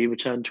strategy,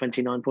 returned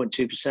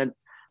 29.2%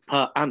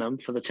 per annum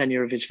for the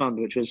tenure of his fund,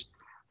 which was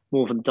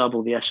more than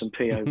double the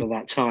S&P over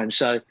that time.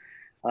 So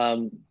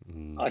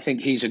I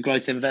think he's a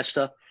growth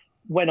investor.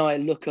 When I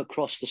look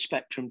across the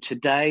spectrum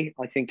today,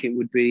 I think it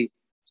would be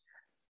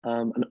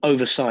an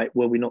oversight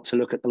were we not to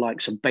look at the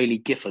likes of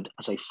Baillie Gifford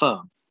as a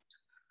firm,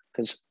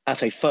 because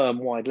at a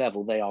firm-wide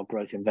level, they are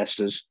growth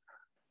investors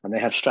and they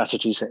have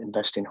strategies that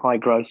invest in high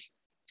growth,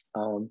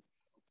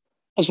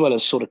 as well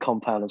as sort of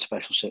compound and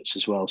special sits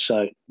as well.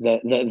 So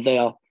they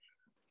are,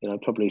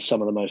 probably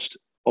some of the most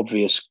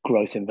obvious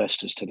growth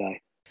investors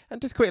today.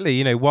 And just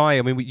quickly, why?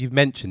 I mean, you've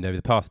mentioned over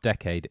the past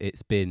decade,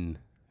 it's been,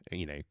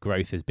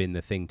 growth has been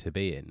the thing to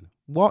be in.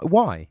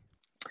 Why?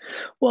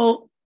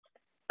 Well,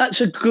 that's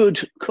a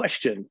good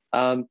question.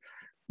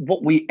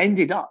 What we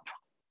ended up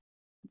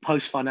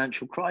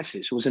post-financial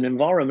crisis was an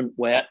environment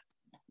where,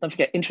 don't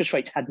forget, interest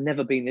rates had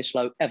never been this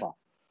low ever.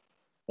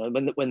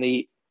 When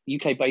the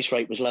UK base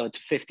rate was lowered to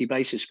 50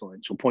 basis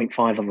points or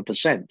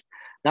 0.5%,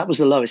 that was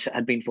the lowest it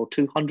had been for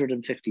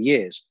 250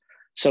 years.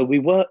 So we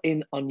were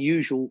in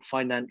unusual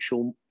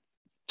financial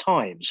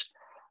times.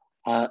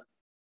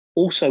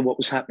 Also, what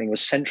was happening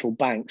was central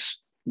banks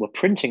were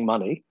printing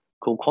money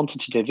called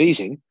quantitative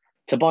easing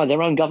to buy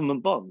their own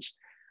government bonds.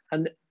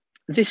 And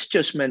this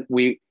just meant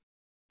we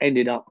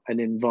ended up in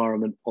an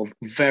environment of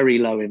very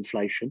low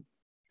inflation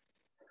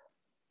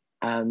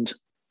and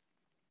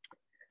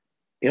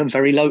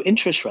very low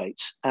interest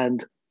rates.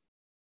 And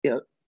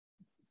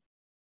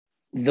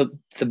the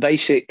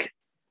basic,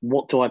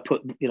 what do I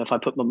put, if I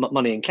put my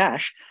money in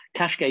cash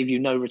gave you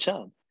no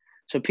return.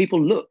 So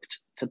people looked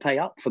to pay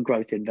up for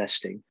growth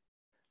investing.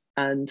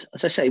 And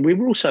as I say, we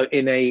were also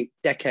in a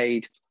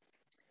decade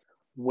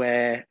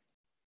where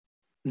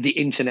the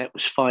internet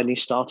was finally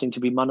starting to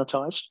be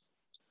monetized.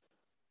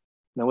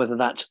 Now, whether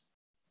that's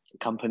a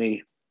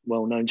company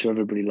well known to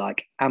everybody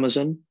like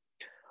Amazon,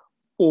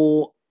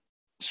 or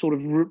sort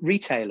of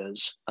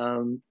retailers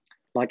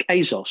like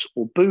ASOS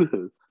or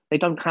Boohoo, they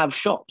don't have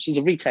shops. These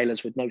are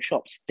retailers with no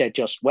shops. They're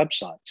just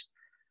websites.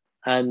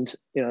 And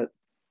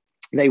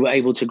they were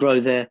able to grow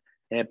their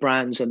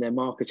brands and their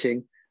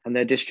marketing and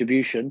their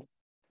distribution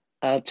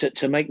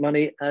to make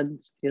money.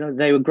 And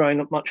they were growing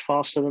up much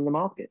faster than the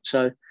market.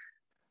 So,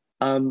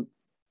 and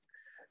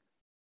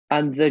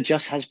there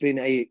just has been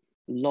a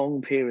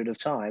long period of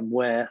time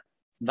where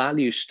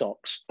value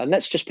stocks, and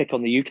let's just pick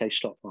on the UK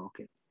stock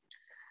market,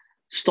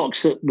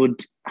 stocks that would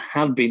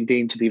have been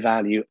deemed to be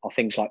value are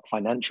things like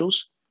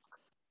financials.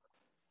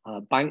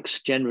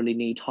 Banks generally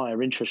need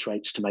higher interest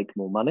rates to make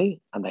more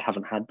money, and they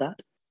haven't had that.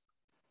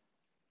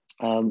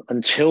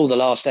 Until the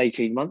last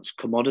 18 months,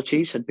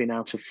 commodities had been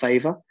out of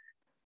favor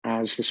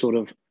as the sort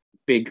of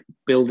big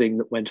building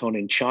that went on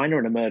in China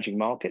and emerging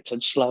markets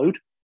had slowed.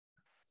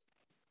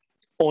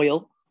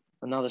 Oil,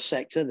 another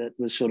sector that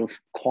was sort of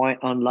quite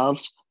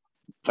unloved,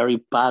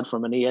 very bad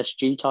from an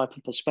ESG type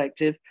of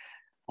perspective,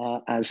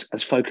 as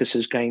focus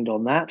has gained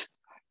on that.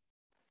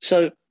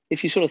 So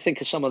if you sort of think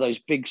of some of those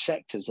big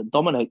sectors that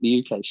dominate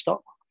the UK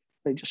stock,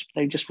 they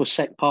just were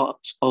set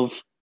parts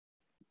of,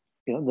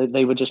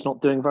 they were just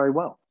not doing very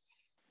well.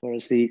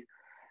 Whereas the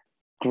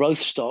growth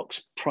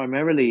stocks,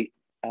 primarily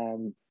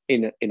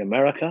in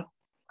America,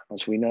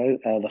 as we know,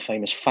 the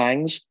famous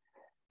FANGs,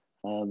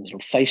 sort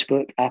of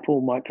Facebook,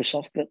 Apple,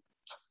 Microsoft, but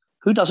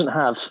who doesn't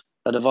have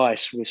a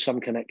device with some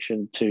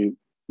connection to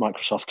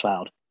Microsoft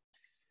Cloud?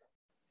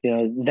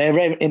 They're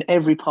in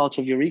every part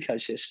of your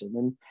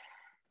ecosystem.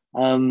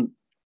 And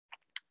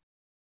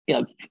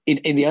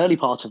in the early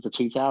part of the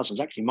 2000s,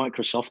 actually,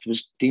 Microsoft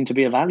was deemed to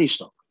be a value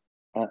stock.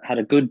 Had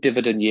a good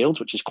dividend yield,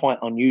 which is quite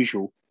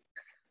unusual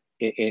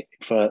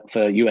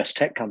for US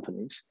tech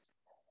companies.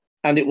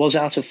 And it was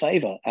out of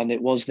favor. And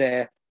it was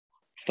their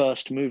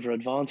first mover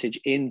advantage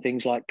in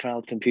things like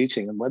cloud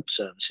computing and web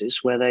services,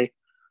 where they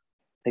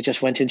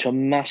just went into a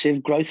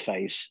massive growth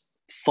phase,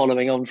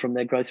 following on from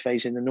their growth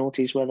phase in the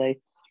noughties, where they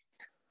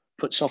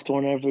put software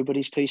on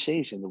everybody's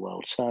PCs in the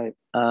world. So,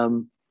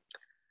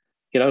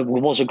 it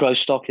was a growth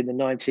stock in the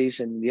 90s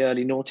and the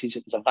early noughties.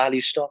 It was a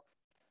value stock.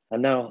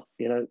 And now,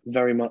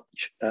 very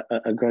much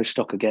a growth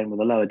stock again with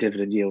a lower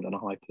dividend yield and a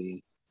high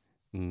PE.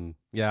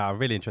 Yeah, a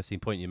really interesting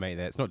point you make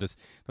there. It's not just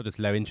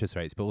low interest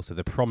rates, but also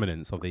the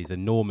prominence of these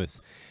enormous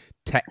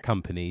tech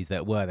companies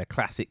that were the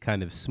classic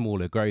kind of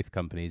smaller growth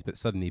companies, but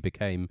suddenly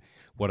became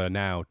what are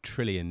now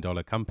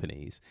trillion-dollar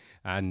companies.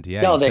 And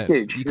they're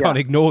huge. You can't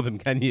ignore them,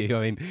 can you?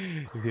 I mean,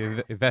 if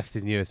you invest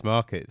in US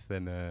markets,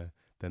 then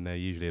they're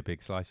usually a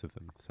big slice of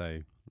them. So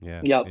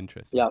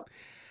interesting. Yeah.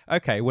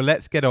 Okay, well,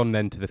 let's get on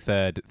then to the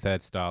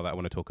third style that I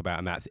want to talk about,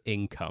 and that's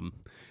income.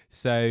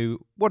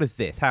 So what is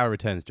this? How are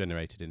returns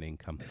generated in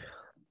income?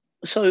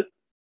 So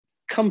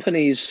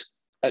companies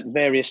at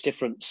various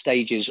different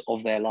stages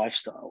of their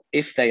lifestyle,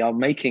 if they are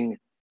making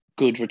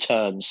good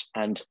returns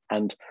and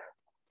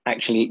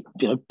actually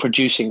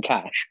producing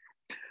cash,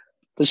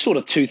 there's sort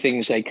of two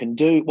things they can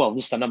do. Well,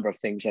 there's a number of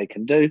things they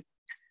can do.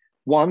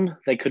 One,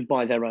 they could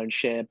buy their own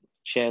shares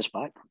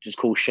back, which is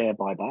called share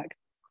buyback,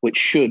 which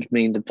should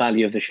mean the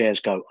value of the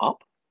shares go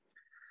up.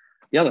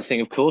 The other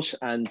thing, of course,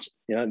 and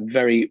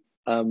very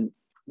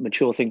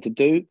mature thing to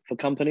do for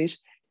companies,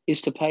 is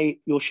to pay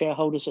your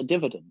shareholders a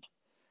dividend.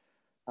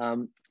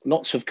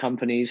 Lots of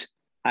companies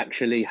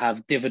actually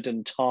have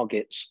dividend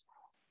targets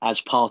as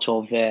part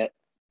of their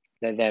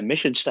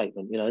mission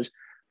statement.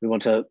 We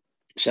want to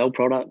sell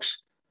products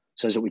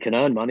so that we can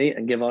earn money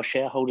and give our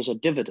shareholders a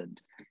dividend.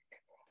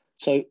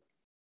 So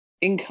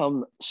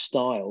income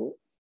style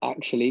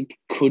actually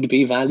could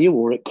be value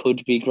or it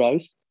could be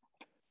growth,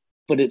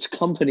 but it's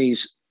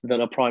companies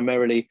that are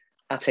primarily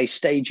at a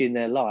stage in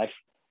their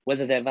life,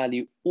 whether they're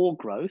value or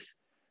growth,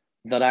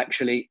 that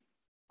actually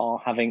are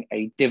having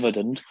a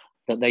dividend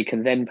that they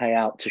can then pay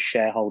out to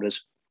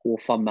shareholders or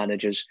fund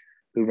managers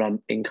who run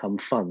income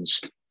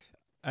funds.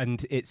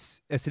 And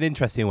it's an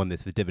interesting one,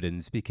 this, for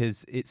dividends,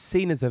 because it's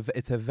seen as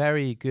it's a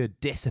very good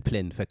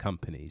discipline for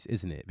companies,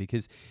 isn't it?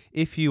 Because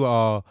if you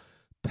are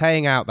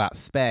paying out that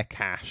spare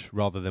cash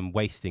rather than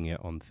wasting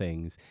it on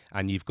things,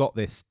 and you've got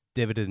this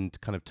dividend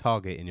kind of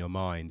target in your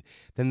mind,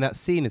 then that's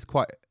seen as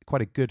quite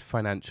a good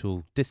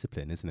financial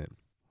discipline, isn't it?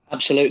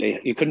 Absolutely.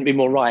 You couldn't be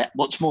more right.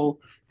 What's more,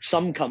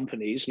 some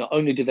companies, not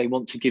only do they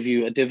want to give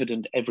you a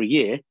dividend every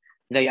year,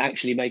 they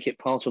actually make it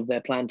part of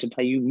their plan to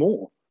pay you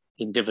more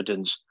in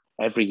dividends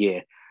every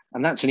year.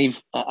 And that's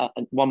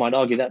one might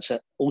argue that's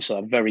also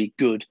a very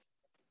good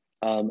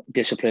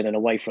discipline and a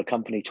way for a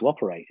company to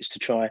operate, is to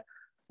try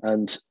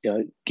and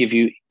give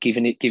you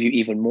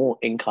even more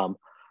income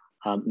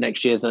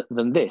next year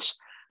than this.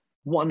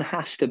 One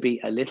has to be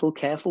a little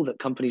careful that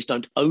companies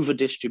don't over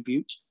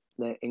distribute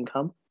their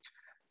income,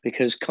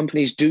 because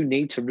companies do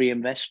need to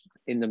reinvest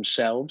in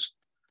themselves.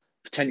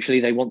 Potentially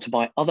they want to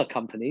buy other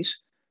companies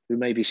who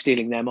may be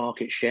stealing their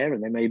market share,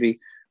 and they may be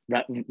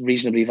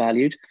reasonably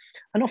valued.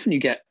 And often you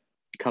get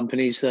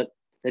companies that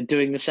they're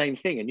doing the same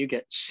thing, and you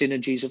get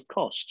synergies of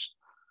costs.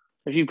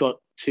 If you've got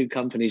two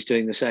companies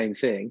doing the same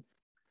thing,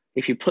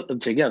 if you put them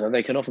together,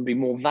 they can often be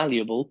more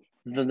valuable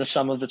than the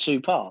sum of the two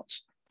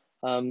parts.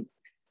 But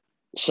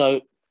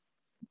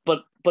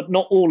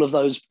not all of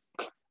those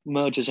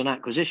mergers and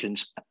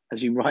acquisitions,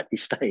 as you rightly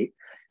state,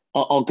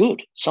 are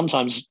good.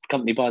 Sometimes a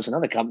company buys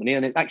another company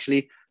and it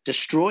actually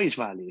destroys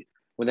value,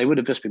 where they would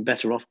have just been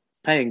better off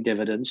paying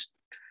dividends.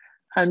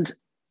 And,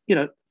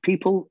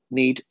 people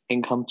need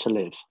income to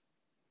live.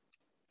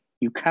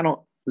 You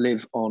cannot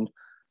live on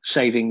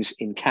savings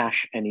in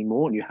cash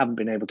anymore, and you haven't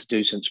been able to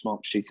do since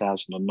March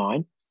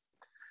 2009.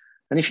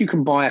 And if you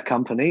can buy a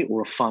company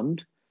or a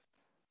fund,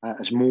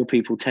 as more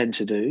people tend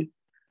to do,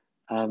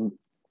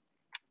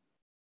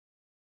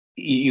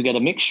 you get a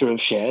mixture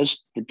of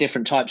shares with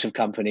different types of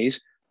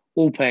companies,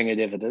 all paying a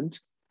dividend,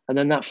 and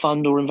then that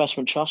fund or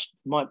investment trust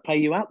might pay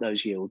you out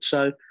those yields.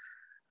 So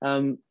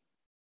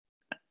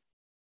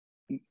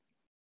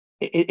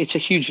it's a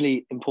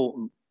hugely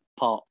important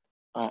part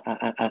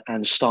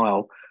and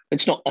style.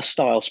 It's not a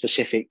style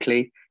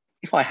specifically.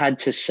 If I had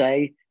to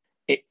say,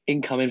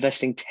 income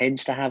investing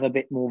tends to have a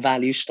bit more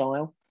value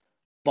style,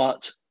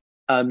 but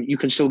you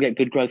can still get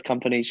good growth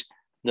companies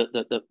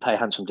that pay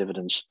handsome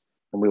dividends.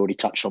 And we already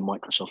touched on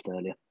Microsoft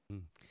earlier.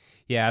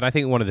 Yeah, and I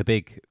think one of the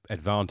big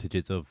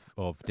advantages of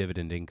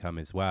dividend income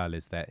as well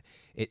is that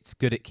it's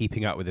good at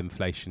keeping up with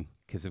inflation,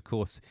 because, of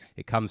course,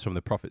 it comes from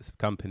the profits of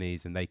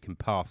companies, and they can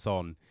pass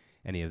on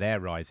any of their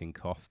rising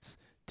costs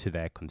to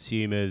their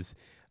consumers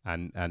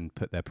and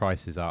put their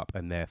prices up,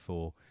 and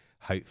therefore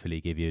hopefully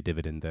give you a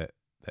dividend that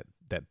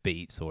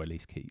beats or at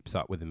least keeps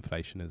up with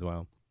inflation as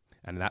well.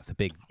 And that's a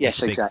big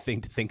thing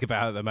to think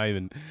about at the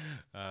moment.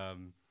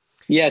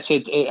 Yes,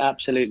 it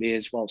absolutely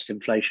is, whilst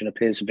inflation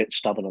appears a bit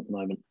stubborn at the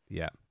moment.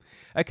 Yeah.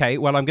 Okay,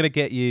 well, I'm going to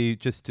get you,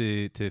 just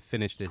to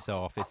finish this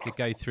off, is to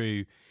go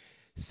through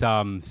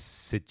some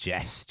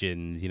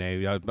suggestions.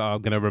 I'm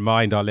going to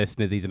remind our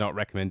listeners these are not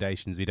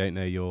recommendations. We don't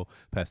know your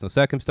personal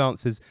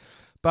circumstances.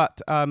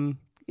 But,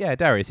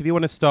 Darius, if you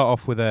want to start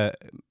off with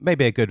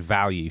maybe a good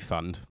value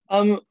fund.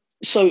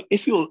 So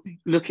if you're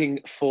looking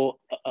for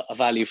a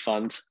value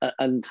fund,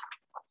 and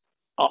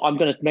I'm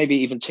going to maybe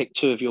even tick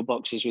two of your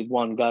boxes with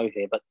one go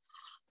here, but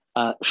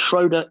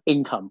Schroeder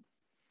Income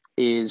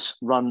is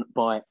run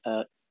by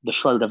the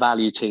Schroeder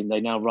Value team.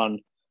 They now run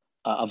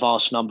a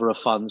vast number of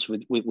funds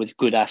with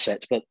good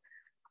assets, but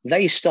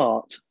they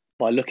start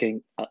by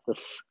looking at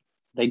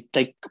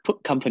they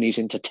put companies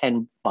into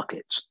 10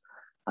 buckets,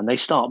 and they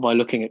start by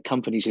looking at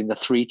companies in the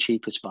 3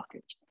 cheapest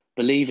buckets,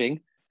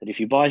 believing that if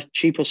you buy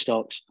cheaper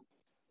stocks,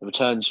 the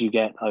returns you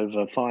get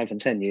over 5 and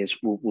 10 years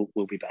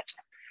will be better.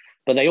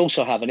 But they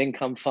also have an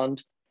income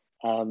fund,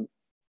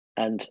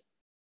 and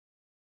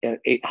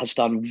it's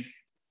done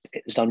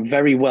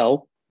very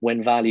well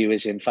when value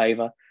is in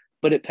favor,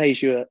 but it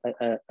pays you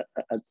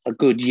a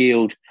good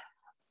yield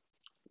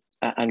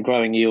and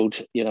growing yield,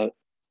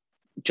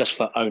 just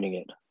for owning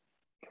it.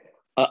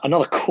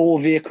 Another core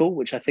vehicle,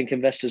 which I think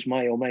investors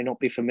may or may not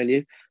be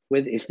familiar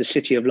with, is the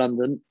City of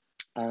London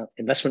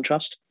Investment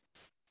Trust.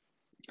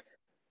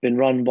 Been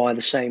run by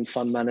the same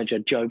fund manager,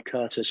 Job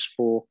Curtis,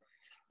 for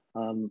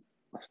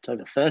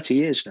over 30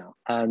 years now.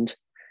 And,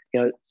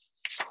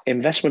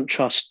 investment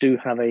trusts do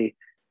have a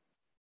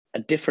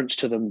difference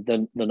to them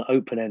than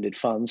open-ended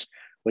funds,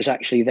 whereas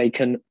actually they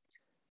can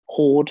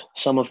hoard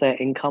some of their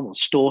income or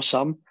store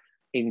some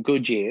in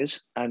good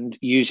years and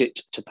use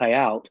it to pay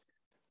out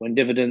when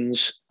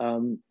dividends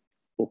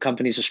or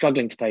companies are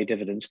struggling to pay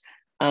dividends,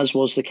 as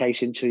was the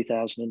case in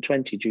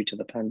 2020 due to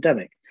the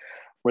pandemic.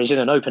 Whereas in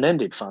an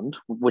open-ended fund,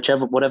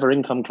 whatever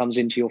income comes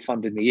into your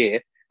fund in the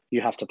year, you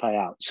have to pay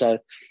out. So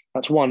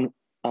that's one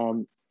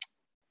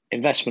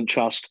investment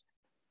trust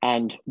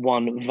and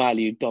one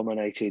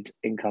value-dominated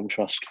income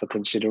trust for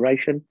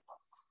consideration.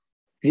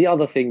 The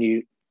other thing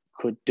you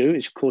could do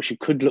is, of course, you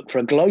could look for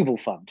a global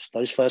fund.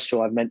 Those first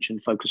two I've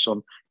mentioned focus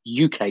on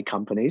UK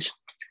companies.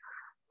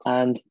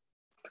 And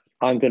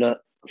I'm going to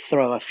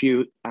throw a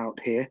few out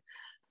here.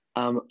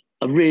 A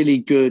really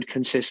good,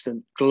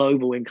 consistent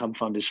global income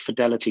fund is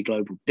Fidelity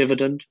Global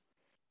Dividend.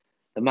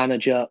 The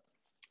manager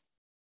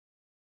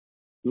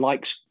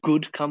likes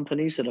good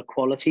companies that are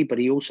quality, but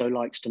he also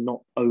likes to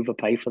not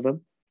overpay for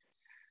them.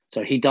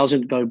 So he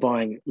doesn't go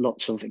buying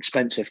lots of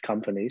expensive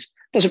companies.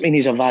 Doesn't mean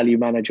he's a value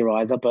manager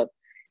either, but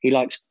he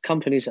likes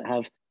companies that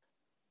have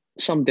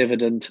some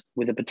dividend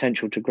with the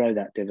potential to grow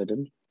that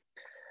dividend.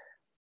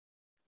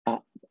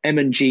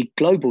 M&G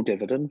Global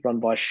Dividend, run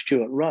by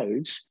Stuart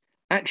Rhodes,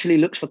 actually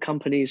looks for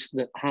companies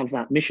that have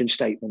that mission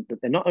statement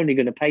that they're not only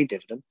going to pay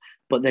dividend,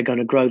 but they're going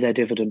to grow their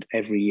dividend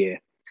every year.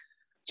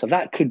 So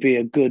that could be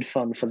a good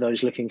fund for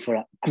those looking for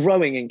a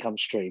growing income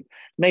stream.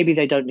 Maybe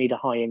they don't need a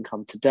high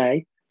income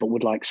today, but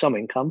would like some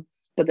income,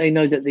 but they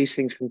know that these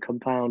things can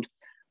compound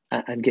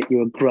and get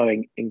you a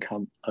growing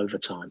income over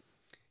time.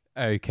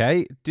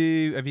 Okay.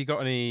 Have you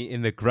got any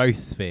in the growth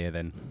sphere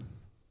then?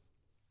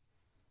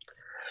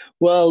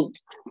 Well,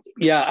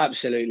 yeah,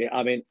 absolutely.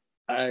 I mean,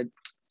 I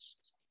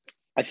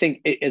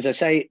think, as I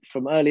say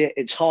from earlier,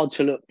 it's hard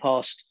to look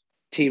past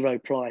T. Rowe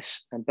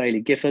Price and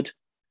Baillie Gifford.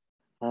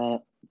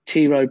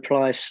 T. Rowe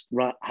Price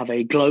have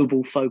a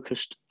global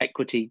focused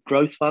equity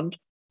growth fund.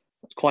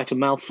 It's quite a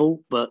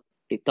mouthful, but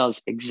it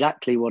does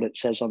exactly what it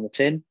says on the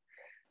tin.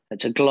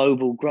 It's a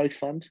global growth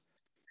fund.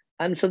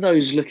 And for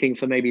those looking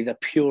for maybe the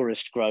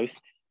purest growth,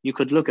 you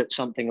could look at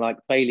something like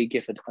Baillie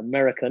Gifford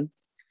American.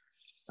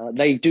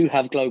 They do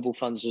have global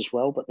funds as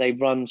well, but they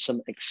run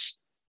some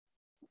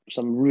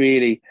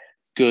really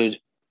good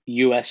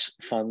US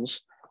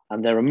funds,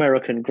 and their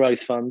American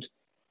growth fund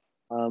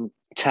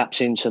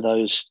taps into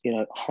those,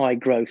 high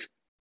growth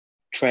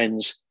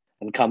trends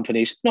and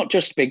companies, not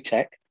just big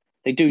tech.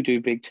 They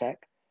do big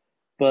tech,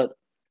 but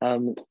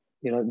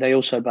they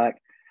also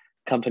back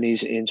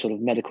companies in sort of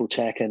medical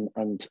tech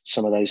and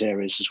some of those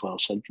areas as well.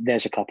 So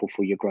there's a couple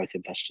for your growth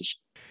investors.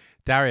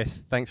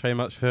 Darius, thanks very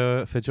much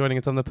for joining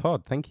us on the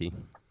pod. Thank you.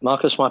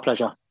 Marcus, my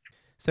pleasure.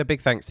 So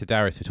big thanks to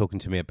Darius for talking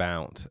to me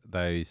about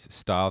those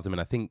styles. I mean,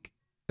 I think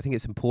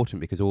it's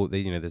important because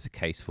there's a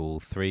case for all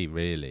three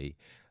really.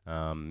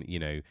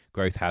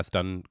 Growth has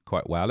done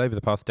quite well over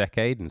the past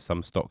decade, and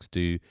some stocks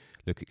do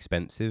look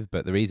expensive.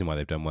 But the reason why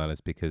they've done well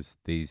is because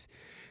these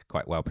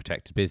quite well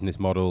protected business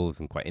models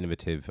and quite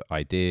innovative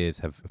ideas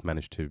have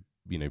managed to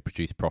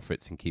produce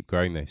profits and keep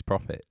growing those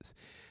profits,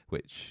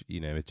 which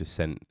has just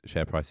sent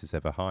share prices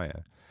ever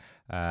higher.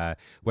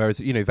 Whereas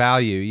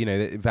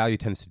value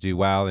tends to do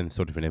well in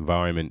sort of an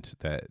environment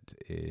that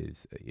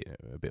is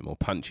a bit more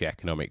punchy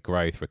economic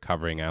growth,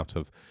 recovering out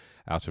of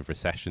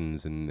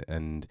recessions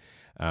and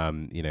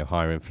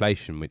higher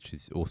inflation, which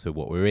is also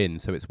what we're in.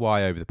 So it's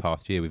why over the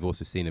past year we've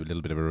also seen a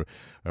little bit of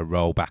a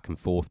roll back and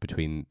forth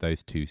between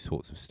those two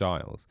sorts of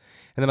styles.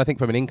 And then I think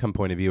from an income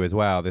point of view as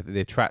well,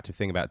 the attractive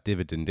thing about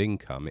dividend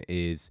income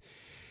is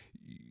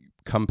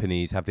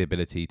companies have the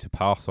ability to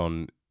pass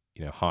on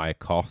higher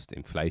cost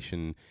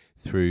inflation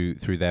through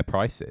their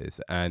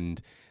prices,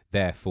 and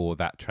therefore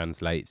that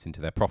translates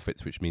into their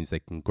profits, which means they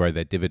can grow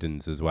their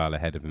dividends as well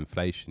ahead of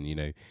inflation.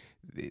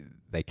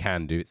 They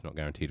can do, it's not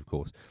guaranteed of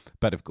course,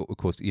 but of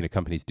course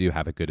companies do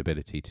have a good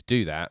ability to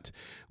do that,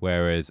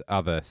 whereas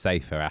other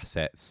safer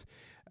assets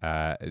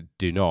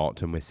do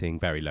not, and we're seeing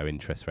very low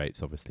interest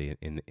rates obviously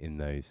in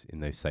those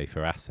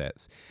safer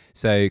assets.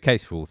 So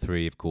case for all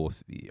three, of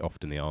course,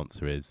 often the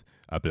answer is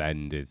a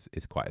blend is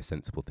quite a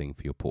sensible thing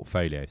for your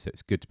portfolio. So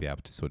it's good to be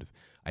able to sort of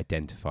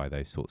identify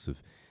those sorts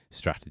of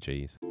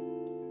strategies.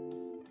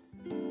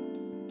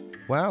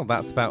 Well,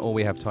 that's about all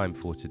we have time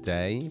for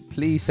today.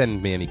 Please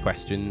send me any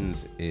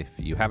questions if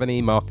you have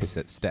any. Marcus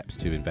at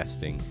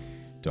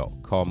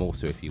steps2investing.com.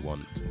 Also, if you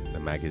want the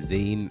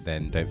magazine,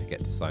 then don't forget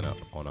to sign up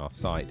on our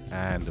site.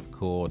 And of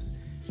course,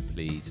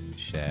 please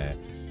share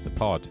the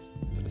pod.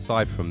 But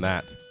aside from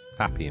that,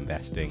 happy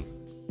investing.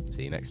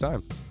 See you next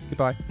time.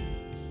 Goodbye.